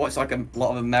just used to watch like a lot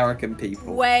of American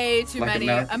people. Way too many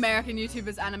American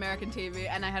YouTubers and American TV,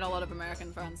 and I had a lot of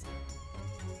American friends.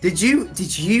 Did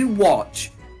you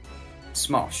watch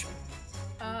Smosh?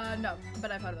 No,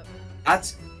 but I've heard of it.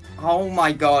 That's, oh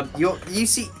my god, you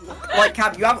see, like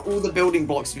Cab, you have all the building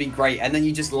blocks to be great, and then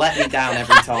you just let me down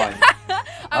every time.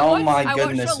 I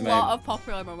watched a lot of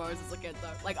Popular Momos as a kid though,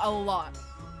 like a lot.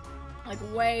 Like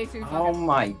way too fucking. Oh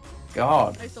my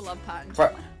god. I used to love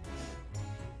Pat.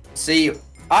 See,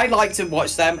 I like to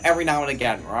watch them every now and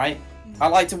again, right? I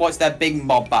like to watch their big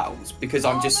mob battles because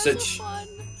I'm just such.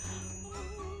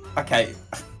 Okay.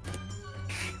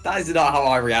 That is not how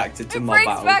I reacted to mob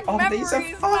battles. Back oh, memories, these are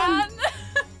fun. Man.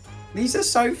 These are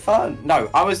so fun. No,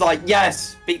 I was like,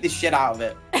 yes, beat the shit out of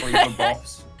it, Reaper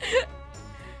boss.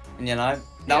 And you know,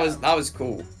 that was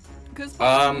cool. Because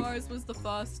Wars was the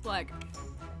first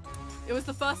it was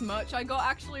the first merch I got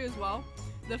actually as well.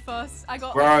 The first I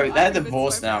got. Bro, they're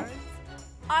divorced now.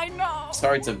 I know.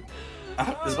 Sorry to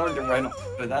rain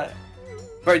off for that.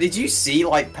 Bro, did you see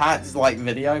like Pat's like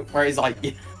video where he's like,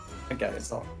 yeah. Okay,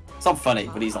 it's not funny,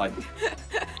 but he's like,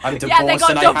 I'm divorced they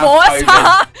got and divorced, I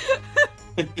have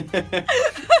COVID.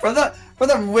 brother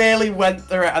really went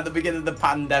through it at the beginning of the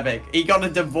pandemic. He got a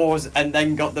divorce and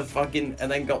then got the fucking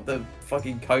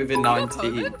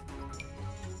COVID-19.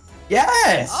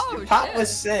 Yes, oh, Pat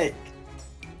was sick.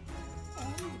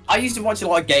 I used to watch a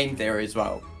lot of Game Theory as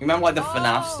well. You remember like the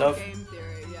FNAF stuff? Game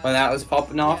Theory, yeah. When that was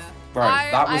popping off? Yeah. Bro,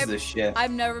 that was the shit.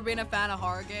 I've never been a fan of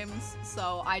horror games,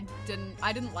 so I didn't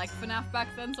like FNAF back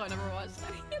then, so I never watched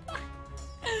any of that.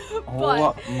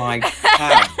 Oh my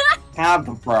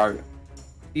cab, bro.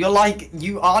 You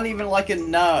aren't even like a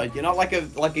nerd. You're not like a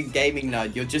gaming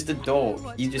nerd. You're just a dork.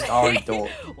 You just are a dork.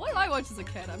 What did I watch as a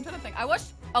kid? I'm trying to think. I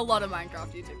watched a lot of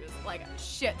Minecraft YouTubers, like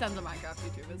shit tons of Minecraft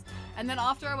YouTubers. And then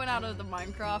after I went out of the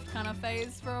Minecraft kind of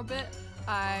phase for a bit,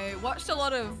 I watched a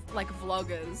lot of like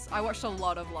vloggers. I watched a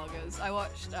lot of vloggers. I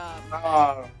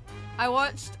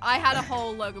had a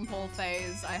whole Logan Paul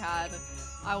phase. I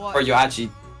watched. Or you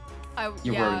actually.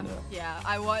 Yeah.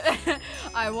 I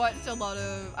watched a lot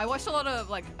of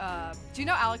like. Do you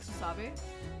know Alex Wasabi?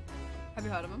 Have you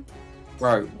heard of him?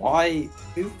 Bro,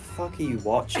 who the fuck are you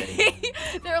watching?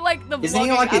 They're like the. Isn't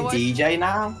he like a DJ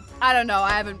now? I don't know.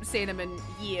 I haven't seen him in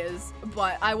years,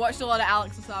 but I watched a lot of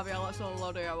Alex Wasabi. I watched a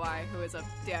lot of DIY, who is a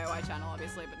DIY channel,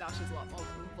 obviously, but now she's a lot more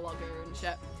vlogger and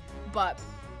shit. But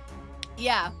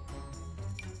yeah.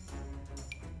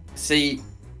 See,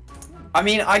 I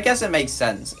mean, I guess it makes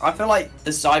sense. I feel like the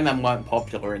Cybermen weren't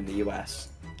popular in the US,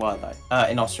 were they?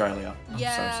 In Australia.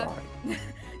 Yeah. I'm so sorry.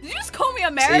 Did you just call me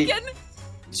American?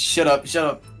 See, shut up.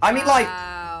 I mean, like,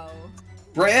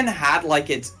 Britain had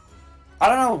like its. I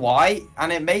don't know why,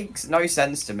 and it makes no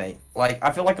sense to me. Like,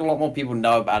 I feel like a lot more people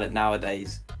know about it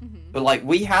nowadays. But like,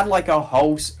 we had like our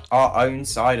own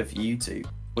side of YouTube,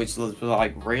 which was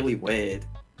like really weird.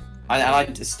 And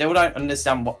I still don't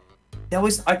understand what. There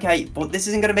was, okay, but this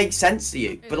isn't gonna make sense to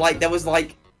you. But like, there was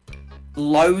like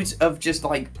loads of just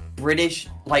like British,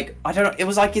 like, I don't know, it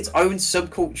was like its own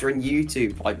subculture in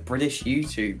YouTube, like British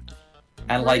YouTube.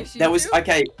 And like, there was,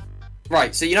 okay,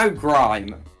 right, so you know Grime.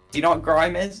 Do you know what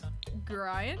Grime is?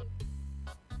 Grime?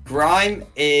 Grime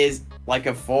is like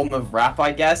a form of rap,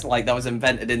 I guess, like that was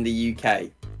invented in the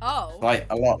UK. Oh. Like,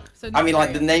 a lot. So I mean,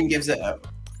 like, the name gives it a...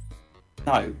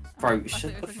 No, bro,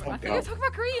 shut the fuck up. I think you're talking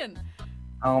about Korean.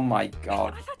 Oh my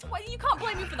god. You can't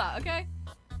blame me for that, okay?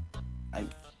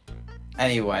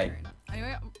 Anyway,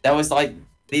 there was like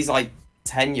these like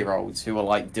 10-year-olds who were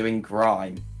like doing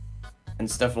grime and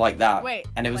stuff like that. Wait,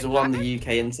 and it was like all on the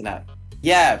UK internet.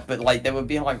 Yeah, but like they were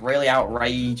being like really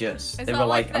outrageous. They were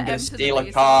like, I'm gonna steal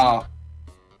a car.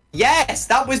 Yes,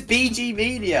 that was BG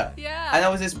Media. Yeah. And there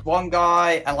was this one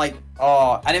guy, and like,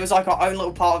 oh, and it was like our own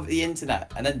little part of the internet.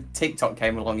 And then TikTok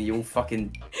came along, and you all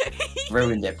fucking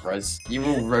ruined it for us. You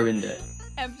all ruined it.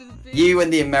 You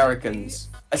and the Americans.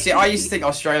 See, I used to think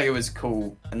Australia was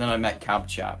cool, and then I met Cab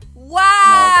Chat.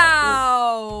 Wow.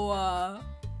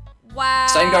 Wow.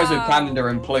 Same goes with Canada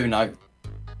and Pluno.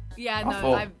 Yeah,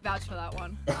 no, I vouch for that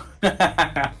one.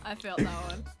 I felt that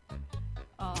one.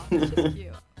 Oh, that's just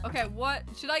cute. Okay, what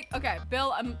should I? Okay,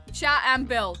 Bill, Chat and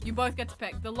Bill, you both get to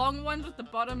pick the long ones with the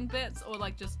bottom bits, or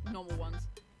like just normal ones.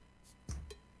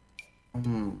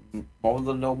 What were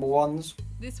the normal ones?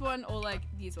 This one or like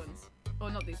these ones,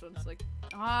 or not these ones. Like,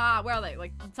 where are they?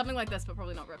 Like something like this, but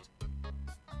probably not ripped.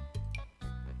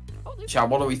 Oh, Chat,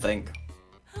 what do we think?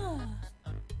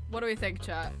 What do we think,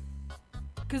 Chat?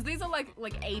 Because these are like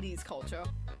 80s culture.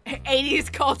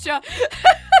 80s culture.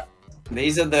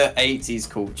 These are the 80s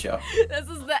culture. This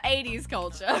is the 80s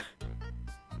culture.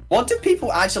 What do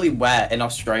people actually wear in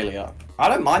Australia? I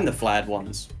don't mind the flared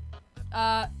ones.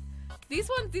 These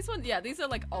ones, yeah, these are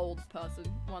like old person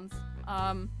ones.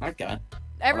 Okay.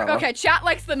 Okay, Chat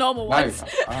likes the normal ones.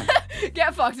 No,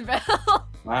 get fucked, Bill.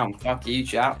 Wow, fuck you,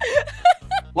 Chat.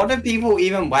 What do people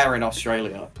even wear in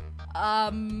Australia?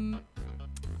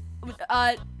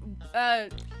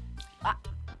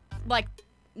 Like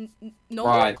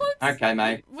normal clothes? Okay,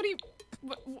 mate. What do you?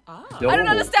 I don't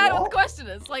understand what the question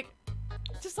is. Like,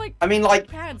 just like. I mean, like,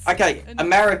 pants. okay, and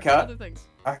America. Other things.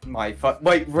 Oh my fuck.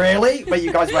 Wait, really? Wait,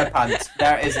 you guys wear pants?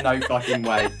 There is no fucking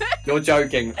way. You're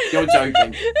joking. You're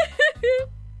joking.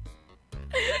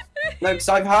 No, because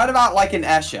I've heard about like an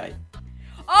esche.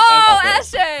 Oh,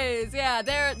 esches! Yeah,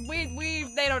 they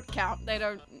don't count.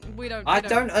 I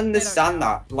don't understand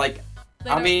that. Like,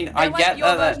 I mean, I like get your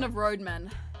that. version of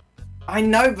roadmen. I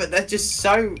know, but they're just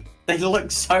so. They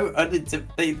look so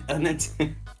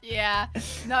unintimidating. Yeah.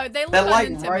 No, they look They're like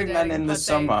unintimidating. roadmen in the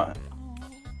summer.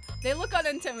 They look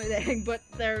unintimidating, but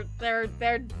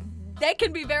they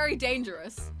can be very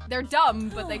dangerous. They're dumb,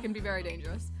 but they can be very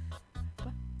dangerous.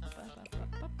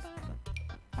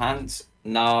 Pants?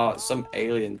 Nah, some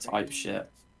alien type shit.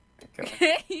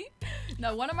 Okay.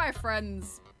 No, one of my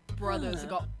friend's brothers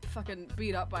got fucking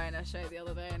beat up by an esche the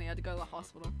other day, and he had to go to the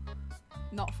hospital.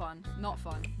 Not fun. Not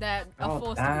fun. They're a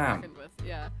force to be reckoned with.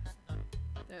 Yeah.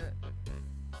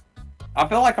 I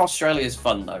feel like Australia's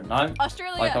fun though, no?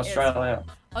 Australia like Australia.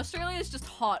 Australia is just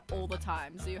hot all the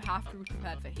time, so you have to be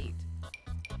prepared for heat.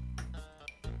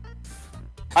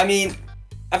 I mean,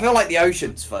 I feel like the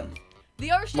ocean's fun.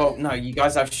 The ocean. Well, no, you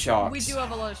guys have sharks. We do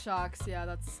have a lot of sharks. Yeah,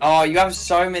 that's. Oh, you have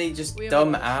so many just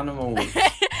dumb animals.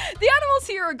 The animals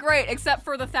here are great, except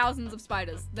for the thousands of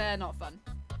spiders. They're not fun.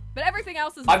 But everything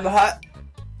else is.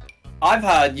 I've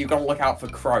heard you gotta look out for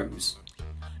crows.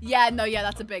 Yeah, no, yeah,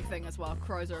 that's a big thing as well.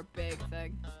 Crows are a big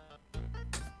thing.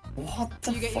 What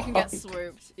the fuck? You can get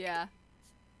swooped. Yeah.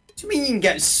 What do you mean you can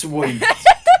get swooped?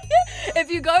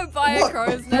 If you go by a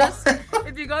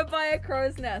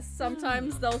crow's nest,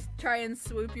 sometimes they'll try and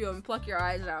swoop you and pluck your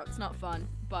eyes out. It's not fun,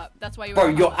 but that's why you. Bro,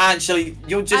 you're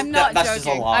just. I'm not that's joking.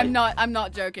 just a lie. I'm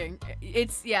not joking.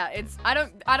 It's. I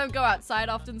don't go outside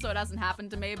often, so it hasn't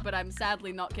happened to me. But I'm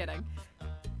sadly not kidding.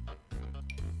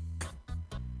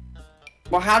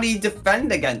 Well, how do you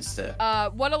defend against it?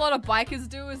 What a lot of bikers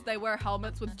do is they wear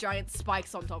helmets with giant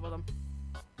spikes on top of them.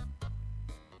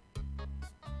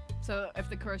 So if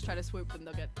the crows try to swoop them,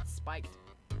 they'll get spiked.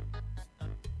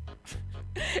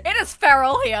 It is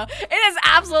feral here. It is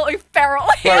absolutely feral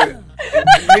here.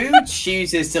 Bro, who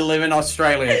chooses to live in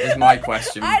Australia is my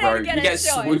question, bro. You get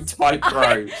swooped by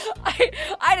crows.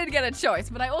 I didn't get a choice,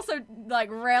 but I also like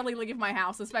rarely leave my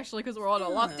house, especially because we're on a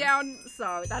lockdown,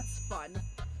 so that's fun.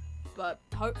 But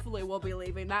hopefully we'll be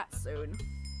leaving that soon.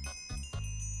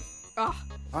 Ugh.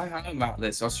 I heard about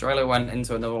this. Australia went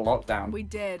into another lockdown. We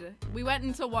did. We went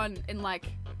into one in like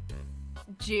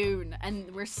June, and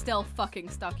we're still fucking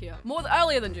stuck here.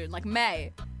 Earlier than June, like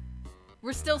May.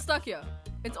 We're still stuck here.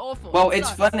 It's awful. Well, it's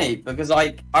funny because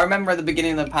like I remember at the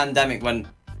beginning of the pandemic when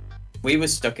we were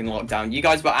stuck in lockdown, you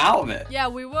guys were out of it. Yeah,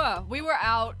 we were. We were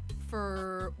out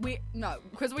for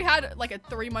because we had like a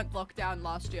 3-month lockdown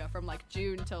last year from like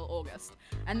June till August,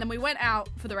 and then we went out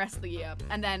for the rest of the year,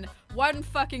 and then one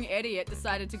fucking idiot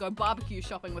decided to go barbecue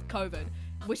shopping with COVID,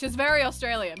 which is very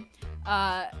Australian,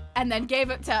 and then gave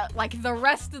it to like the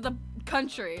rest of the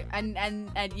country, and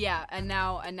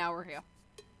now we're here.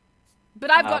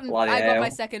 But I got my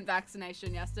second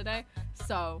vaccination yesterday,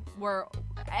 so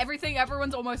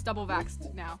everyone's almost double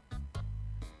vaxxed now.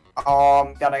 Oh,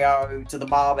 I'm gonna go to the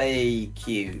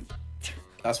barbecue.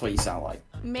 That's what you sound like.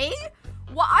 Me?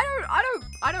 Well, I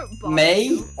don't. Me?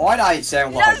 You. I don't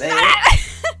sound like that.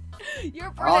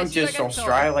 You're British. I'm just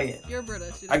Australian. You're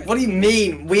British. Like, what do you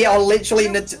mean? We are literally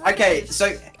okay.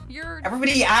 So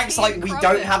everybody acts like we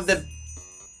don't have the.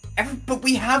 But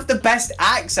we have the best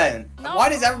accent. No. Why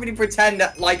does everybody pretend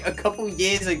that, like, a couple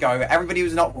years ago, everybody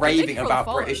was not raving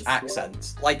about British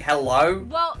accents? Like, hello?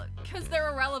 Well, because they're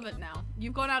irrelevant now.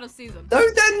 You've gone out of season. No,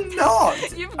 they're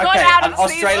not. You've gone out of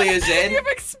season. Australia's in. You've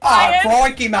expired. Oh,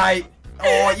 crikey, mate.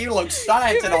 Oh, you look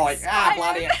stunning tonight. Ah,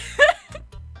 bloody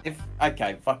hell.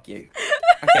 Okay, fuck you.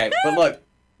 Okay, but look.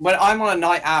 When I'm on a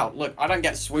night out, look, I don't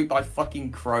get swooped by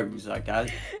fucking crows,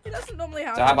 okay? It doesn't normally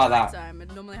happen so how about at night time.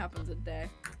 It normally happens at day.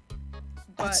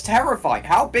 That's terrifying.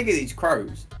 How big are these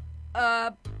crows?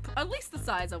 At least the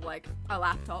size of, like, a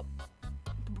laptop.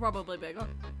 Probably bigger.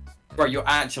 Bro, you're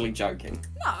actually joking.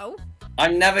 No.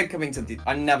 I'm never going to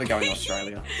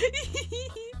Australia.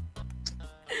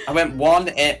 I went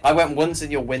once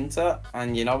in your winter,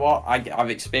 and you know what?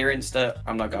 I've experienced it.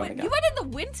 I'm not going again. You went in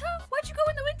the winter? Why'd you go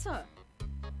in the winter?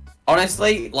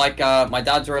 Honestly, like, my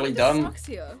dad's really dumb. Sucks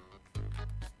here.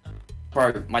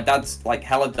 Bro, my dad's like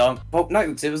hella dumb. Well, no,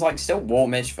 because it was like still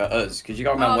warmish for us, because you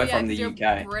gotta remember we're from the UK.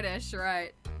 You're British,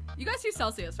 right? You guys use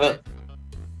Celsius, right?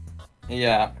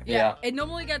 Yeah. It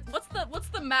normally gets what's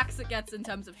the max it gets in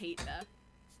terms of heat there?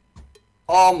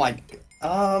 Oh my,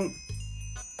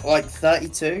 like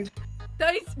 32.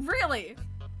 30? Really?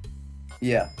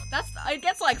 Yeah. It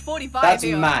gets like 45. That's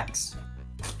here. max.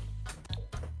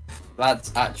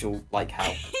 That's actual like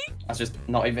hell. That's just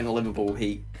not even livable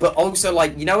heat. But also,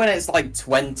 like, you know when it's like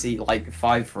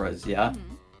 25 for us, yeah?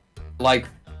 Like,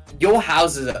 your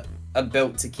houses are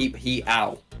built to keep heat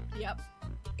out. Yep.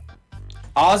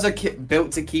 Ours are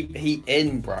built to keep heat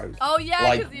in, bro. Oh yeah,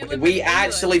 like we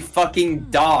actually fucking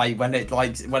die when it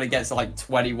gets to like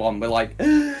 21. We're like,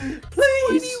 please,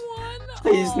 21?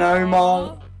 please no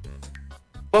more.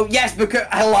 Well, yes, because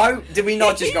hello, did we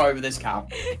not just go over this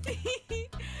count?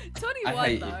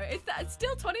 21 though. It's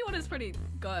still 21 is pretty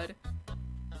good.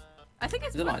 I think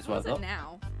it's nice weather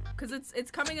now, because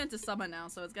it's coming into summer now,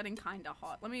 so it's getting kind of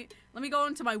hot. Let me go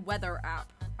into my weather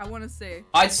app. I want to see.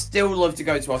 I'd still love to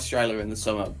go to Australia in the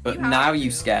summer, but now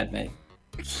you've scared me.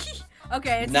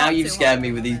 Okay, it's now not you've too scared hot,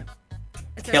 me with these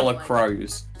killer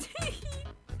crows.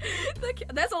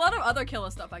 There's a lot of other killer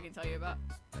stuff I can tell you about.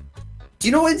 Do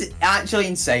you know what's actually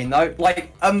insane though?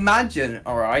 Like, imagine,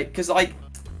 alright? Because, like,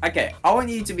 okay, I want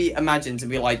you to imagine to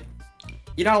be like,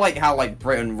 you know, like how, like,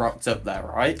 Britain rocked up there,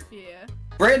 right? Yeah.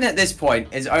 Britain at this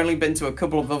point has only been to a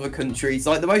couple of other countries.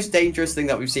 Like, the most dangerous thing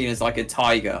that we've seen is, like, a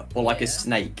tiger or, like, a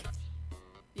snake.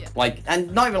 Yeah. Like,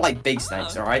 and not even, like, big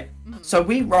snakes, alright? So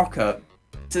we rock up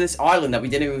to this island that we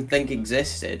didn't even think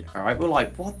existed, alright? We're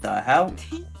like, what the hell?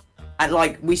 And,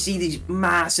 like, we see these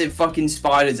massive fucking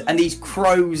spiders and these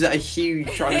crows that are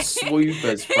huge trying to swoop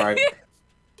us, bro.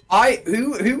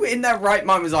 Who in their right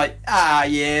mind was like, yeah,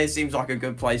 it seems like a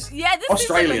good place. Yeah, this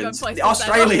Australians. seems like a good place. The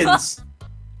Australians.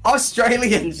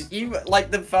 Australians, you, like,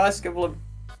 the first couple of...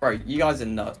 Bro, you guys are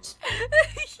nuts.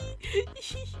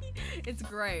 It's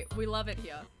great. We love it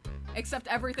here. Except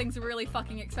everything's really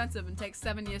fucking expensive and takes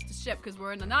 7 years to ship because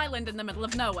we're in an island in the middle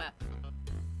of nowhere.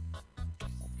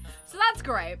 So that's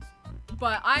great.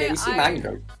 But you seem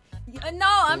angry. No,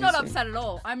 I'm not upset at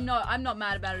all. I'm not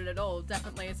mad about it at all.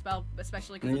 Definitely,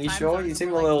 especially because you sure? You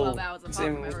seem a little... 12 hours apart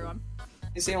from everyone.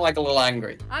 You seem like a little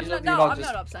angry. I'm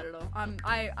not upset at all.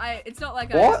 It's not like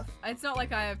it's not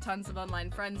like I have tons of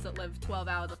online friends that live 12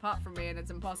 hours apart from me and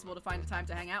it's impossible to find the time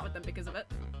to hang out with them because of it.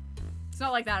 It's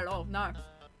not like that at all. No.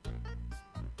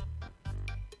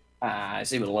 I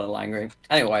seem a little angry.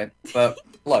 Anyway, but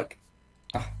look.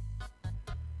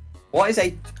 What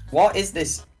is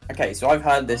this? Okay, so I've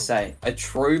heard this say a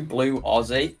true blue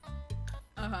Aussie.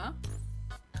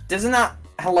 Doesn't that?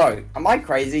 Hello, am I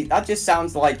crazy? That just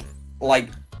sounds like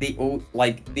the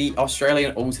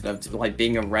Australian alternative to like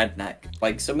being a redneck.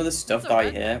 Like some of the stuff that I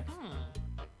hear,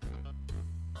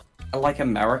 are like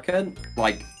American.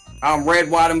 Like I'm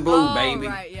red, white, and blue, baby.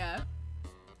 Right, yeah.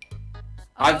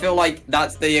 I feel like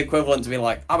that's the equivalent to be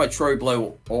like I'm a true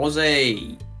blue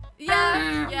Aussie.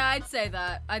 Yeah, I'd say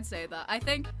that. I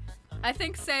think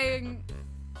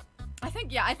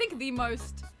the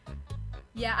most.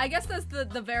 Yeah, I guess there's the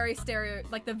very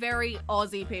the very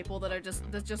Aussie people that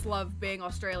just love being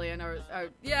Australian or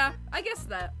yeah, I guess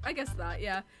that,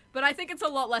 yeah. But I think it's a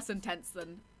lot less intense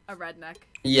than a redneck.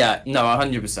 Yeah, no,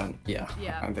 100%. Yeah.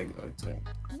 I think so too.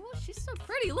 Oh, she's so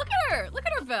pretty. Look at her,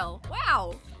 Bill.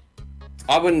 Wow.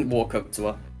 I wouldn't walk up to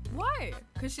her. Why?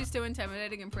 Because she's too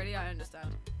intimidating and pretty. I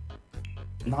understand.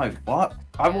 No, what?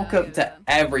 I walk up to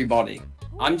everybody.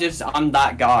 I'm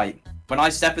that guy. When I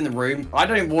step in the room, I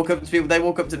don't even walk up to people, they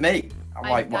walk up to me. I'm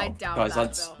like, well, guys,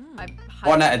 that's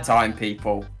one at a time,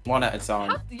 people. One at a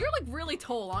time. You're like really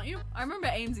tall, aren't you? I remember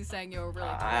Amesy saying you were really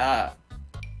tall.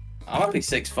 I'm only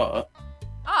 6 foot.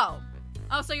 Oh,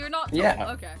 so you're not tall.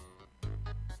 Yeah. Okay.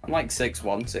 I'm like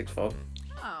 6'1", 6 foot.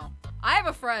 Oh. I have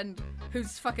a friend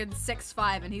who's fucking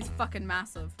 6'5" and he's fucking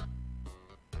massive.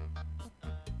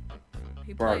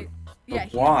 Bro. Yeah,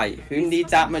 why? Who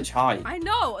needs that much height? I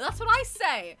know, that's what I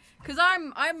say. Cause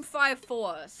I'm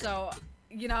 5'4", so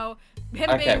you know him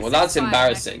being 6'5". Well that's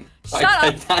embarrassing. Shut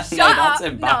up! That's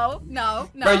No.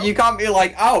 Bro, you can't be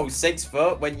like, oh, 6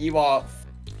 foot when you are.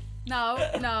 No.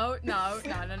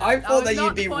 I thought that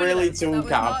you'd be really tall,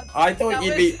 Cap. I thought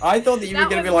that you were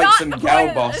gonna be like some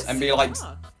girl boss and be like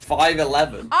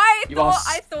 5'11". I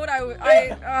thought I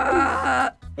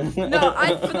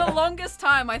for the longest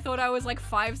time I thought I was like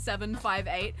 5'7",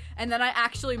 5'8", and then I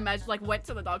actually went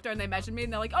to the doctor and they measured me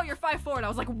and they're like, oh, you're 5'4", and I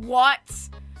was like, what?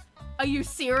 Are you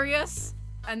serious?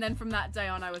 And then from that day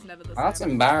on I was never the same. That's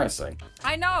embarrassing.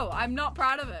 I know, I'm not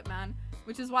proud of it, man.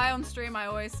 Which is why on stream I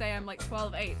always say I'm like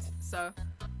 12'8", so,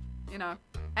 you know,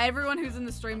 everyone who's in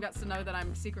the stream gets to know that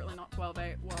I'm secretly not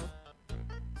 12'8". Whoa.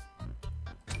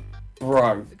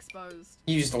 Bro. Exposed.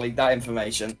 You just delete that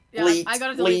information. Yeah, I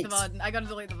gotta delete the VOD. I gotta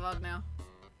delete the VOD now.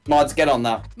 Mods, get on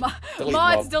that.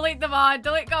 Mods, delete the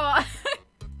VOD. Go on.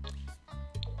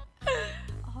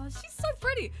 Oh, she's so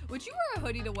pretty. Would you wear a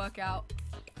hoodie to work out?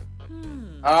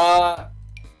 Oh.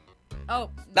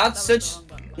 That's such...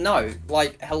 No,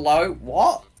 like, hello?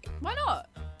 What? Why not?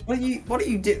 What do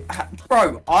you do?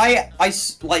 Bro,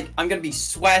 like, I'm gonna be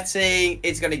sweating.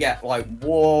 It's gonna get, like,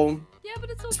 warm. Yeah, but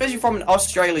it's all Especially from an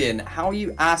Australian. How are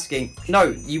you asking? No,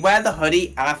 you wear the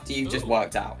hoodie after you've just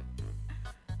worked out.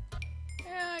 Yeah,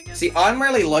 I guess. See, I'm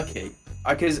really lucky.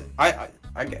 Because I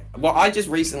just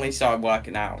recently started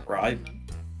working out, right?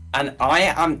 And I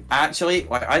am actually,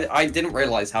 like, I didn't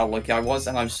realize how lucky I was,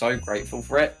 and I'm so grateful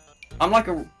for it. I'm like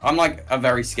a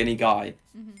very skinny guy.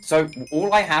 So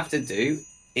all I have to do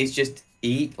is just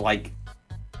eat, like,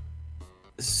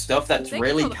 stuff that's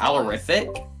really calorific,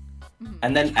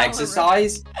 and then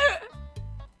exercise.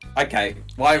 Okay,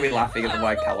 why are we laughing at the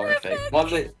word calorific?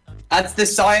 What's it? That's the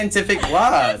scientific word.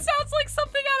 That sounds like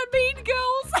something out of Mean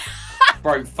Girls.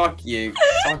 Bro, fuck you.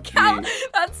 Fuck you.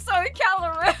 That's so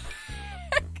calorific.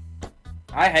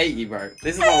 I hate you, bro.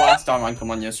 This is the last time I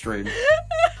come on your stream.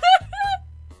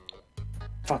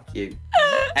 Fuck you.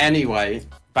 Anyway,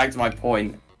 back to my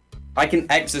point. I can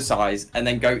exercise and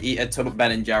then go eat a ton of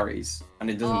Ben and Jerry's, and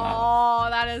it doesn't matter. Oh,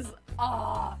 that is...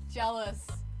 Oh, jealous.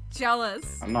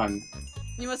 Jealous. I'm not.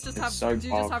 You must just have... So do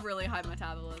you just have really high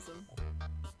metabolism?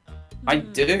 I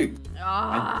do.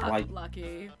 Ah, like,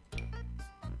 lucky.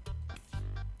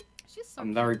 She's so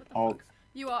I'm very pog.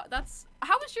 You are... That's...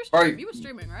 How was your stream? Bro, You were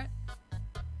streaming, right?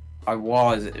 I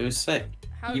was. It was sick.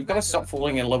 How You've got to stop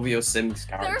falling in love with your Sims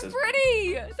characters. They're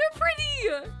pretty! They're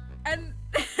pretty! And...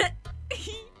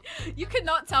 You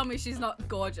cannot tell me she's not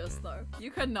gorgeous, though. You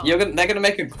cannot. They're gonna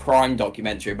make a crime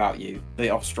documentary about you.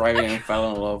 The Australian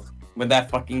fell in love with their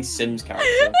fucking Sims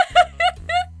character.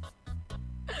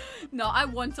 No, I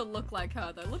want to look like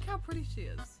her, though. Look how pretty she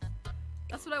is.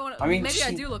 That's what I want to... I mean, maybe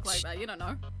I do look like that. You don't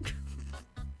know.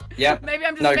 Yeah. Maybe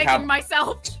I'm just making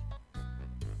myself.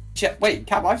 Wait,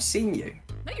 Cab, I've seen you.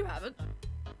 No, you haven't.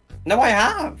 No, I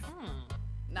have.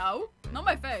 No, not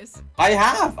my face. I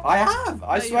have.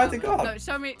 I swear to God. No,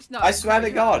 show me. No. I swear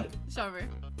to God. Show me.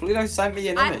 Pluto sent me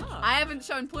an image. I haven't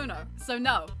shown Pluto, so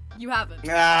no, you haven't.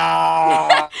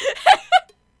 Ah.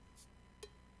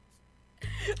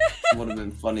 Would have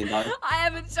been funny though. I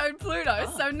haven't shown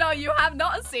Pluto, so no, you have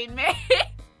not seen me.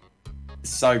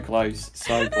 So close.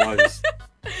 So close.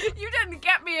 You didn't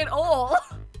get me at all.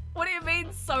 What do you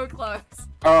mean, so close?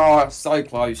 Oh, so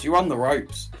close. You're on the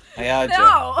ropes. I heard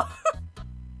No.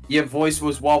 Your voice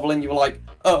was wobbling. You were like,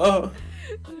 No,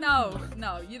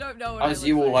 you don't know what I was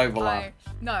you all overlap.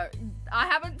 No, I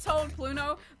haven't told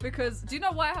Pluto because... Do you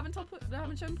know why I haven't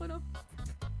shown Pluto?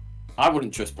 I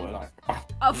wouldn't trust Pluto.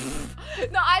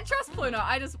 No, I trust Pluto.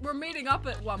 We're meeting up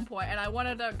at one point and I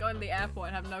wanted to go to the airport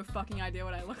and have no fucking idea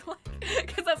what I look like.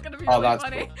 Because that's going to be really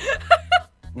funny.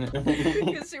 Cool.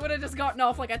 Because she would have just gotten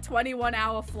off like a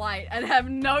 21-hour flight and have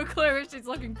no clue what she's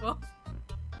looking for.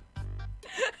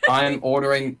 I am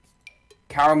ordering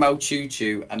caramel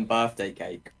choo-choo and birthday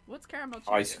cake. What's caramel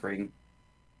choo-choo? Ice cream.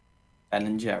 Ben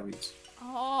and Jerry's.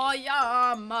 Oh,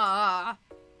 yum. I'm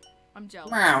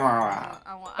jealous.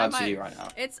 That's you right now.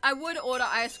 I would order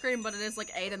ice cream, but it is like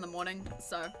 8 in the morning,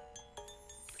 so.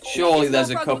 Surely there's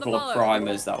a couple of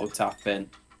primers that will tap in.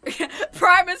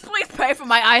 Primers, please pay for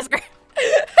my ice cream.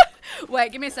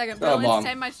 Wait, give me a second. Bill,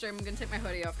 entertain my stream. I'm gonna take my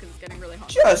hoodie off because it's getting really hot.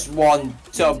 Just one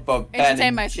tub of Ben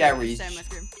and Jerry's. Entertain my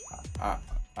stream.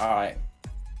 Alright.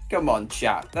 Come on,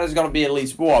 chat. There's gotta be at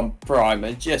least one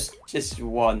primer. Just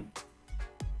one.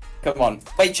 Come on.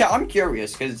 Wait, chat, I'm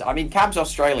curious, because, I mean, Cab's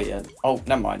Australian. Oh,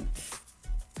 never mind.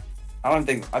 I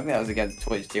think that was against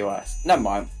Twitch US. Never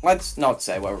mind. Let's not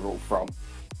say where we're all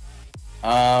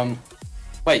from.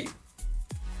 Wait.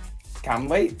 Can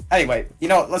we? Anyway, you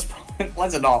know what?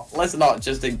 Let's not,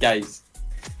 just in case.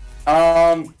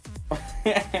 I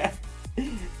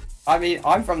mean,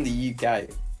 I'm from the UK.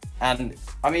 And,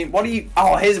 I mean,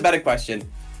 oh, here's a better question.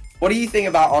 What do you think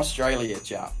about Australia,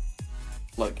 chat?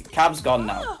 Look, Cab's gone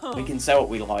now. We can say what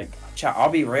we like. Chat, I'll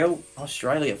be real.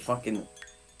 Australia fucking...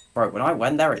 Bro, when I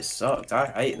went there, it sucked. I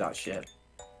hate that shit.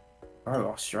 Bro,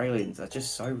 Australians are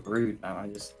just so rude, man. I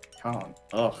just can't.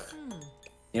 Ugh.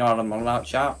 You know what I'm on about,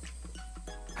 chat?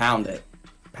 Pound it.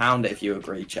 Pound it if you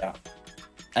agree, chat.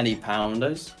 Any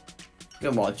pounders?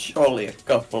 Come on, surely a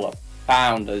couple of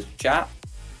pounders, chat.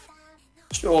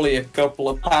 Surely a couple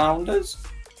of pounders.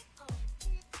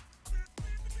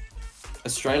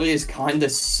 Australia's kinda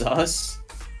sus.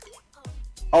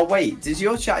 Oh wait, does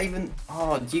your chat even...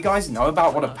 Oh, do you guys know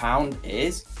about what a pound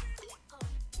is?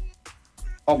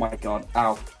 Oh my god,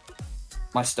 ow.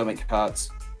 My stomach hurts.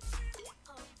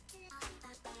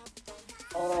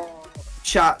 Oh.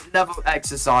 Chat, never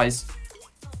exercise.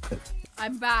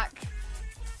 I'm back.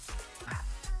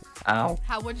 Ow.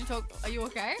 What'd you talk... Are you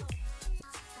okay?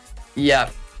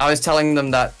 Yeah, I was telling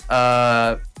them that,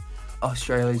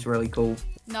 Australia's really cool.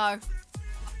 No.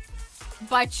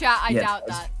 By chat, I Yeah, doubt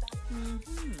that's-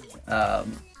 that.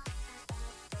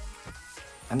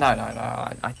 No,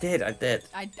 I did.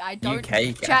 I don't.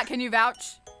 UK Chat, can you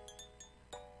vouch?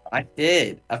 I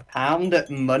did. £1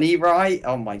 money, right?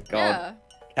 Oh my god.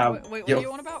 Yeah. Wait, what are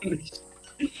you on about?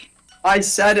 I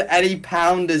said any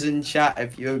pounders in chat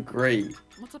if you agree.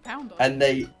 What's a pounder? And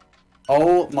they...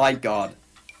 Oh my god.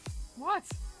 What?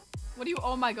 What do you?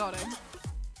 Oh my god!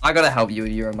 I gotta help you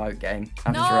with your remote game.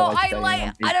 I just realized you're going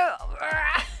on I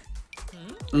don't.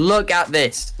 Look at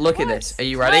this. Look at What? this. Are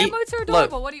you ready? My emotes are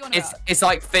adorable. Look, What do you want it's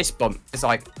like fist bump. It's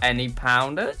like any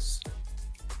pounders.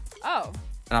 Oh.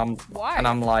 And Why?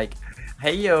 I'm like,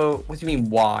 hey yo. What do you mean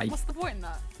why? What's the point in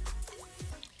that?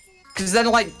 Because then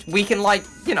like we can like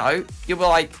you'll be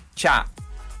like chat.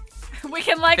 We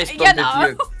can like Fist you bump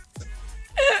know.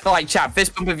 if you like chat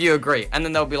fist bump if you agree, and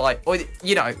then they'll be like, or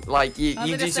like you they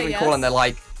do just say something cool yes? and they're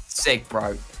like, sick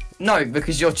bro. No,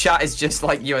 because your chat is just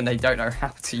like you and they don't know how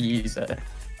to use it.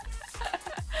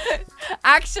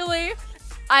 Actually,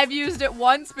 I've used it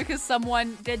once because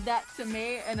someone did that to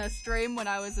me in a stream when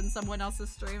I was in someone else's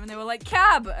stream, and they were like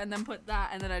cab, and then put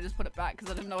that, and then I just put it back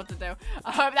because I didn't know what to do.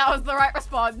 I hope that was the right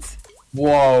response.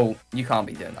 Whoa, you can't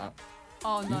be doing that.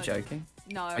 Oh Are no. you joking?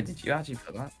 No. Wait, did you actually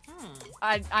put that?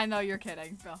 I know you're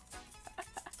kidding, Bill.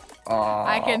 Oh.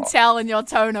 I can tell in your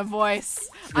tone of voice.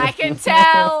 I can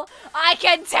tell. I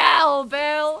can tell,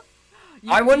 Bill.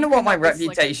 I wonder what my cannot be slick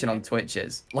reputation with on me. Twitch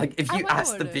is. Like, if I you wonder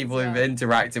ask what the it is, people yeah. who've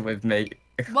interacted with me,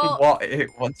 Well-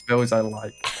 what's Billzo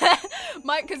like?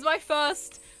 Because my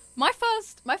first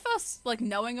like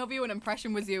knowing of you and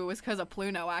impression was because of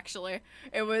Pluno. Actually,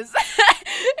 it was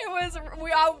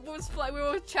we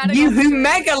were chatting. You on who stream.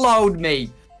 megalowed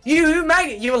me. You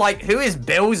were like, who is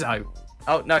Billzo?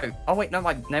 Oh no. Oh wait, no,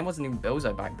 my name wasn't even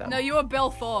Billzo back then. No, you were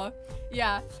Bill 4.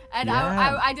 Yeah, and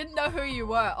Yeah. I didn't know who you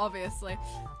were, obviously.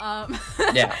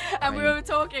 Yeah, and we were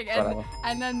talking, whatever.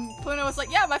 and then Pluno was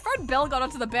like, "Yeah, my friend Bill got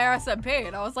onto the Bear SMP,"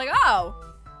 and I was like, "Oh,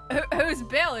 who's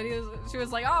Bill?" And she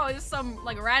was like, "Oh, he's some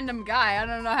like random guy. I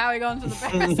don't know how he got into the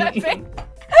Bear SMP."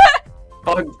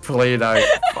 Fuck Pluto.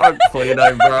 Fuck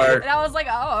Pluto, bro. And I was like,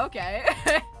 "Oh, okay."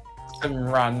 Some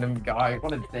random guy.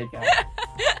 What a dickhead.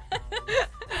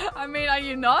 I mean, are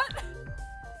you not?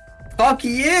 Fuck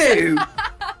you.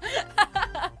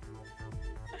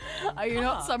 Are you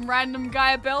not some random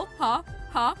guy, Bill? Huh?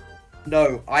 Huh?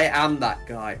 No, I am that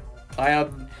guy. I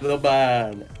am the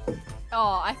man.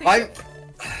 Oh, I think. I.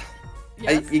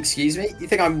 Yes? Excuse me? You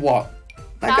think I'm what?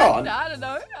 Hang on. I don't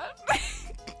know.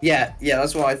 Yeah,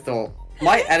 that's what I thought.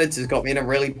 My editor's got me in a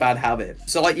really bad habit.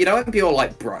 So, like, you know when people are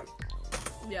like, bro,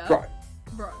 Yeah. bro.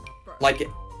 Bro. Like,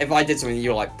 if I did something,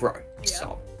 you're like, bro, Yeah.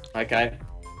 stop. Okay?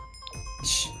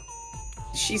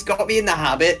 She's got me in the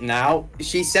habit now.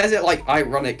 She says it, like,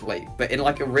 ironically, but in,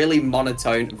 like, a really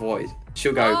monotone voice.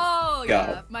 She'll go, Oh, go.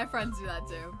 yeah. My friends do that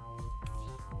too.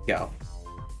 go.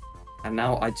 And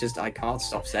now I can't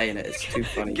stop saying it. It's too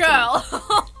funny. to me.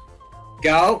 Girl.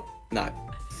 Go? No.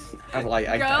 I'm like,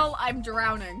 okay. Girl, I'm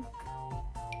drowning.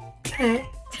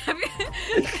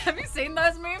 Have you seen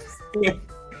those memes?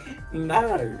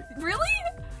 No. Really?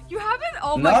 You haven't?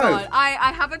 Oh my No. god.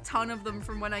 I have a ton of them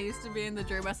from when I used to be in the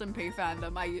Dream SMP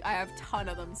fandom. I have a ton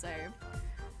of them saved.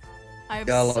 I have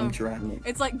Girl, so... I'm drowning.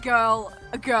 It's like, girl,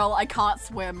 I can't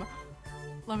swim.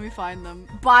 Let me find them.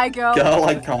 Bye, girl. Girl,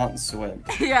 I can't swim.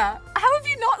 Yeah. How have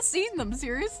you not seen them?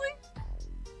 Seriously?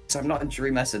 So I'm not a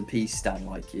Dream SMP stan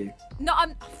like you. No,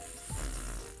 I'm...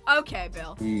 Okay,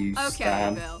 Bill. You Okay,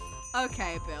 stan. Bill.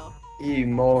 Okay, Bill. You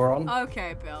moron.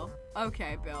 Okay, Bill.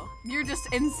 Okay, Bill. You're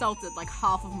just insulted like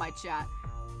half of my chat.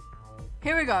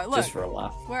 Here we go. Look. Just for a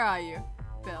laugh. Where are you,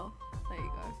 Bill? There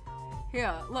you go.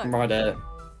 Here, look. I'm right there.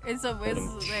 It's there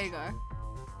you go.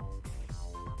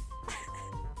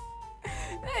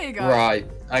 There you go. Right.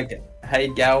 Okay. Hey,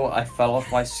 gal, I fell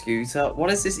off my scooter. What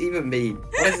does this even mean?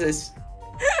 What is this?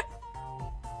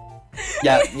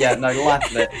 Yeah, no, laugh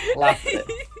at it. Laugh at it.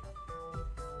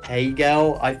 Hey,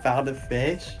 gal, I found a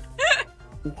fish.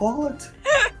 What?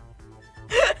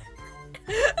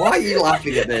 Why are you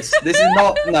laughing at this? This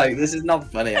is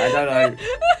not funny. I don't know.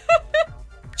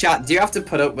 Chat, do you have to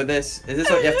put up with this? Is this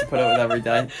what you have to put up with every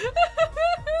day?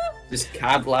 Just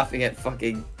cab laughing at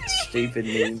fucking stupid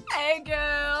memes. Hey,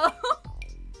 girl.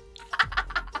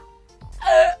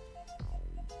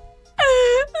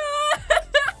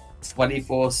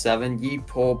 24/7, you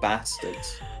poor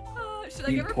bastards. Should I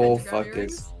You give her poor pentagram fuckers.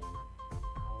 earrings?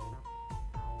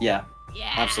 Yeah,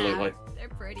 Yeah. absolutely. They're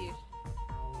pretty.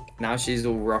 Now she's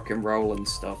all rock and roll and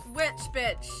stuff. Which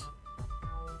bitch?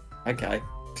 Okay.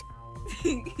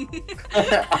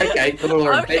 Okay, call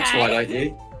her a bitch, why don't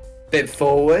you? Bit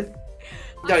forward.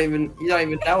 You don't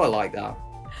even know her like that.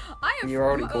 I have You're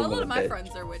already a called lot them of a my bitch. friends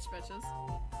are witch bitches.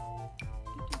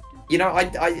 You know,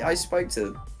 I spoke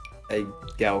to a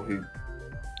girl who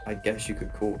I guess you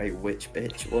could call a witch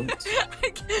bitch once.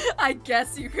 I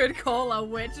guess you could call a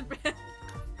witch bitch.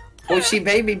 Well, she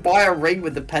made me buy a ring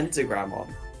with the pentagram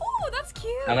on. Oh, that's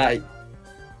cute. And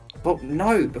but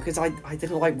no, because I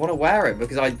didn't like want to wear it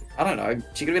because I don't know.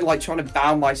 She could have been like trying to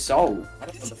bound my soul. I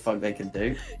don't know what the fuck they can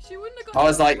do. She wouldn't have I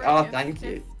was gone like, for oh, it thank if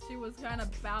you. She was trying to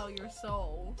bow your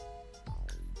soul.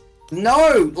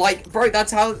 No, like, bro,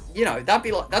 that's how, you know,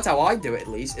 that's how I do it at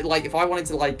least. Like, if I wanted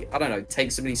to, like, I don't know,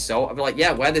 take somebody's soul, I'd be like,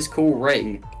 yeah, wear this cool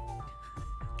ring.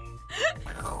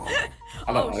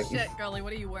 I don't know. Shit, girly,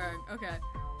 what are you wearing? Okay.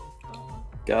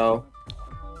 Go.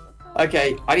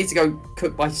 Okay, I need to go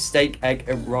cook my steak, egg,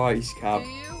 and rice, Cab. Do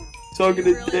you? So I'm Do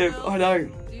you gonna really, dip. Bill? I know.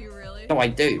 Do you really? No, I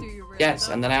do. Do you really, Yes,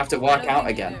 though? and then I have to I work don't out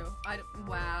think you again. do.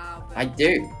 Wow, Bill. I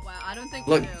do. Wow, I don't think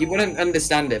Look, you do. you wouldn't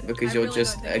understand it because I you're really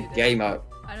just don't a think you do. gamer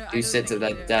I who don't sits at think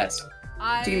you their do. desk.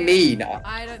 What do you mean?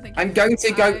 I don't think you I'm do. going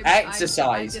to go I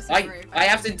exercise. disagree. I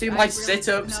have to do I my really-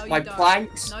 sit-ups, no, you my don't.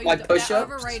 planks, No, you my don't. They're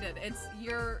push-ups. overrated. It's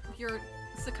you're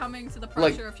succumbing to the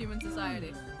pressure of human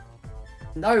society.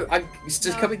 No, I'm just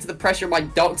No. coming to the pressure of my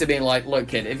doctor being like, look,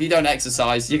 kid, if you don't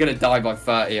exercise, you're gonna die by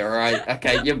 30, alright?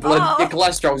 Okay, your blood, your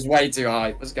cholesterol's way too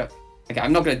high. Let's go. Okay,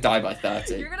 I'm not gonna die by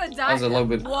 30. You're gonna die. That was a little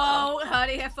bit... Whoa,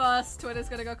 honey, hit first. Twitter's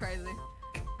gonna go crazy.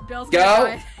 Bill's Go.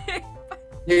 gonna die.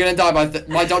 You're gonna die by...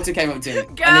 My doctor came up to me,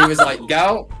 and he was like,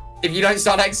 girl, if you don't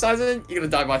start exercising, you're gonna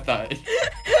die by 30.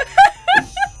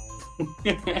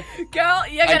 Girl,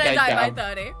 you're gonna Okay, die go.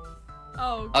 by 30.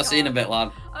 Oh, God. I'll see you in a bit,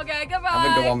 lad. Okay, goodbye.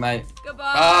 Have a good one, mate.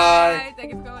 Goodbye. Bye.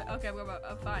 Thank you for going. Okay,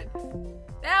 I'm fine.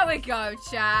 There we go,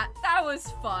 chat. That was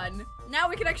fun. Now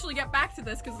we can actually get back to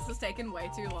this because this has taken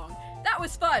way too long. That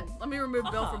was fun. Let me remove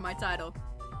Bill from my title.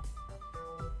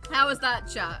 How was that,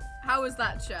 chat? How was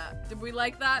that, chat? Did we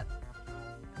like that?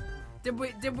 Did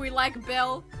we like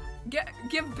Bill?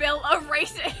 Give Bill a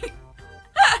rating.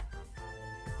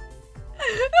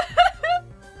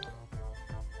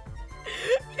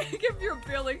 Give your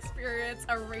Bill experience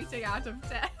a rating out of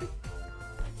 10.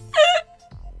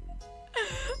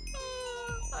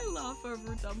 I laugh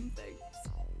over dumb things.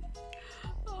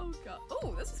 Oh god.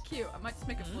 Oh, this is cute. I might just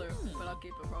make it blue, but I'll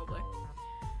keep it probably.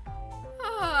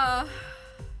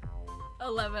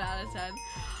 11 out of 10.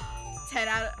 10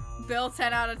 out of Bill,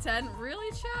 10 out of 10.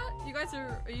 Really, chat? You guys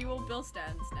are you all Bill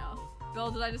stands now?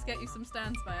 Bill, did I just get you some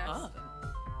stands by accident?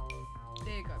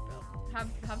 There you go, Bill. Have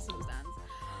some stands.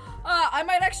 I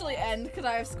might actually end because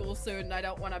I have school soon and I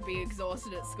don't want to be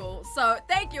exhausted at school. So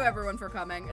thank you everyone for coming.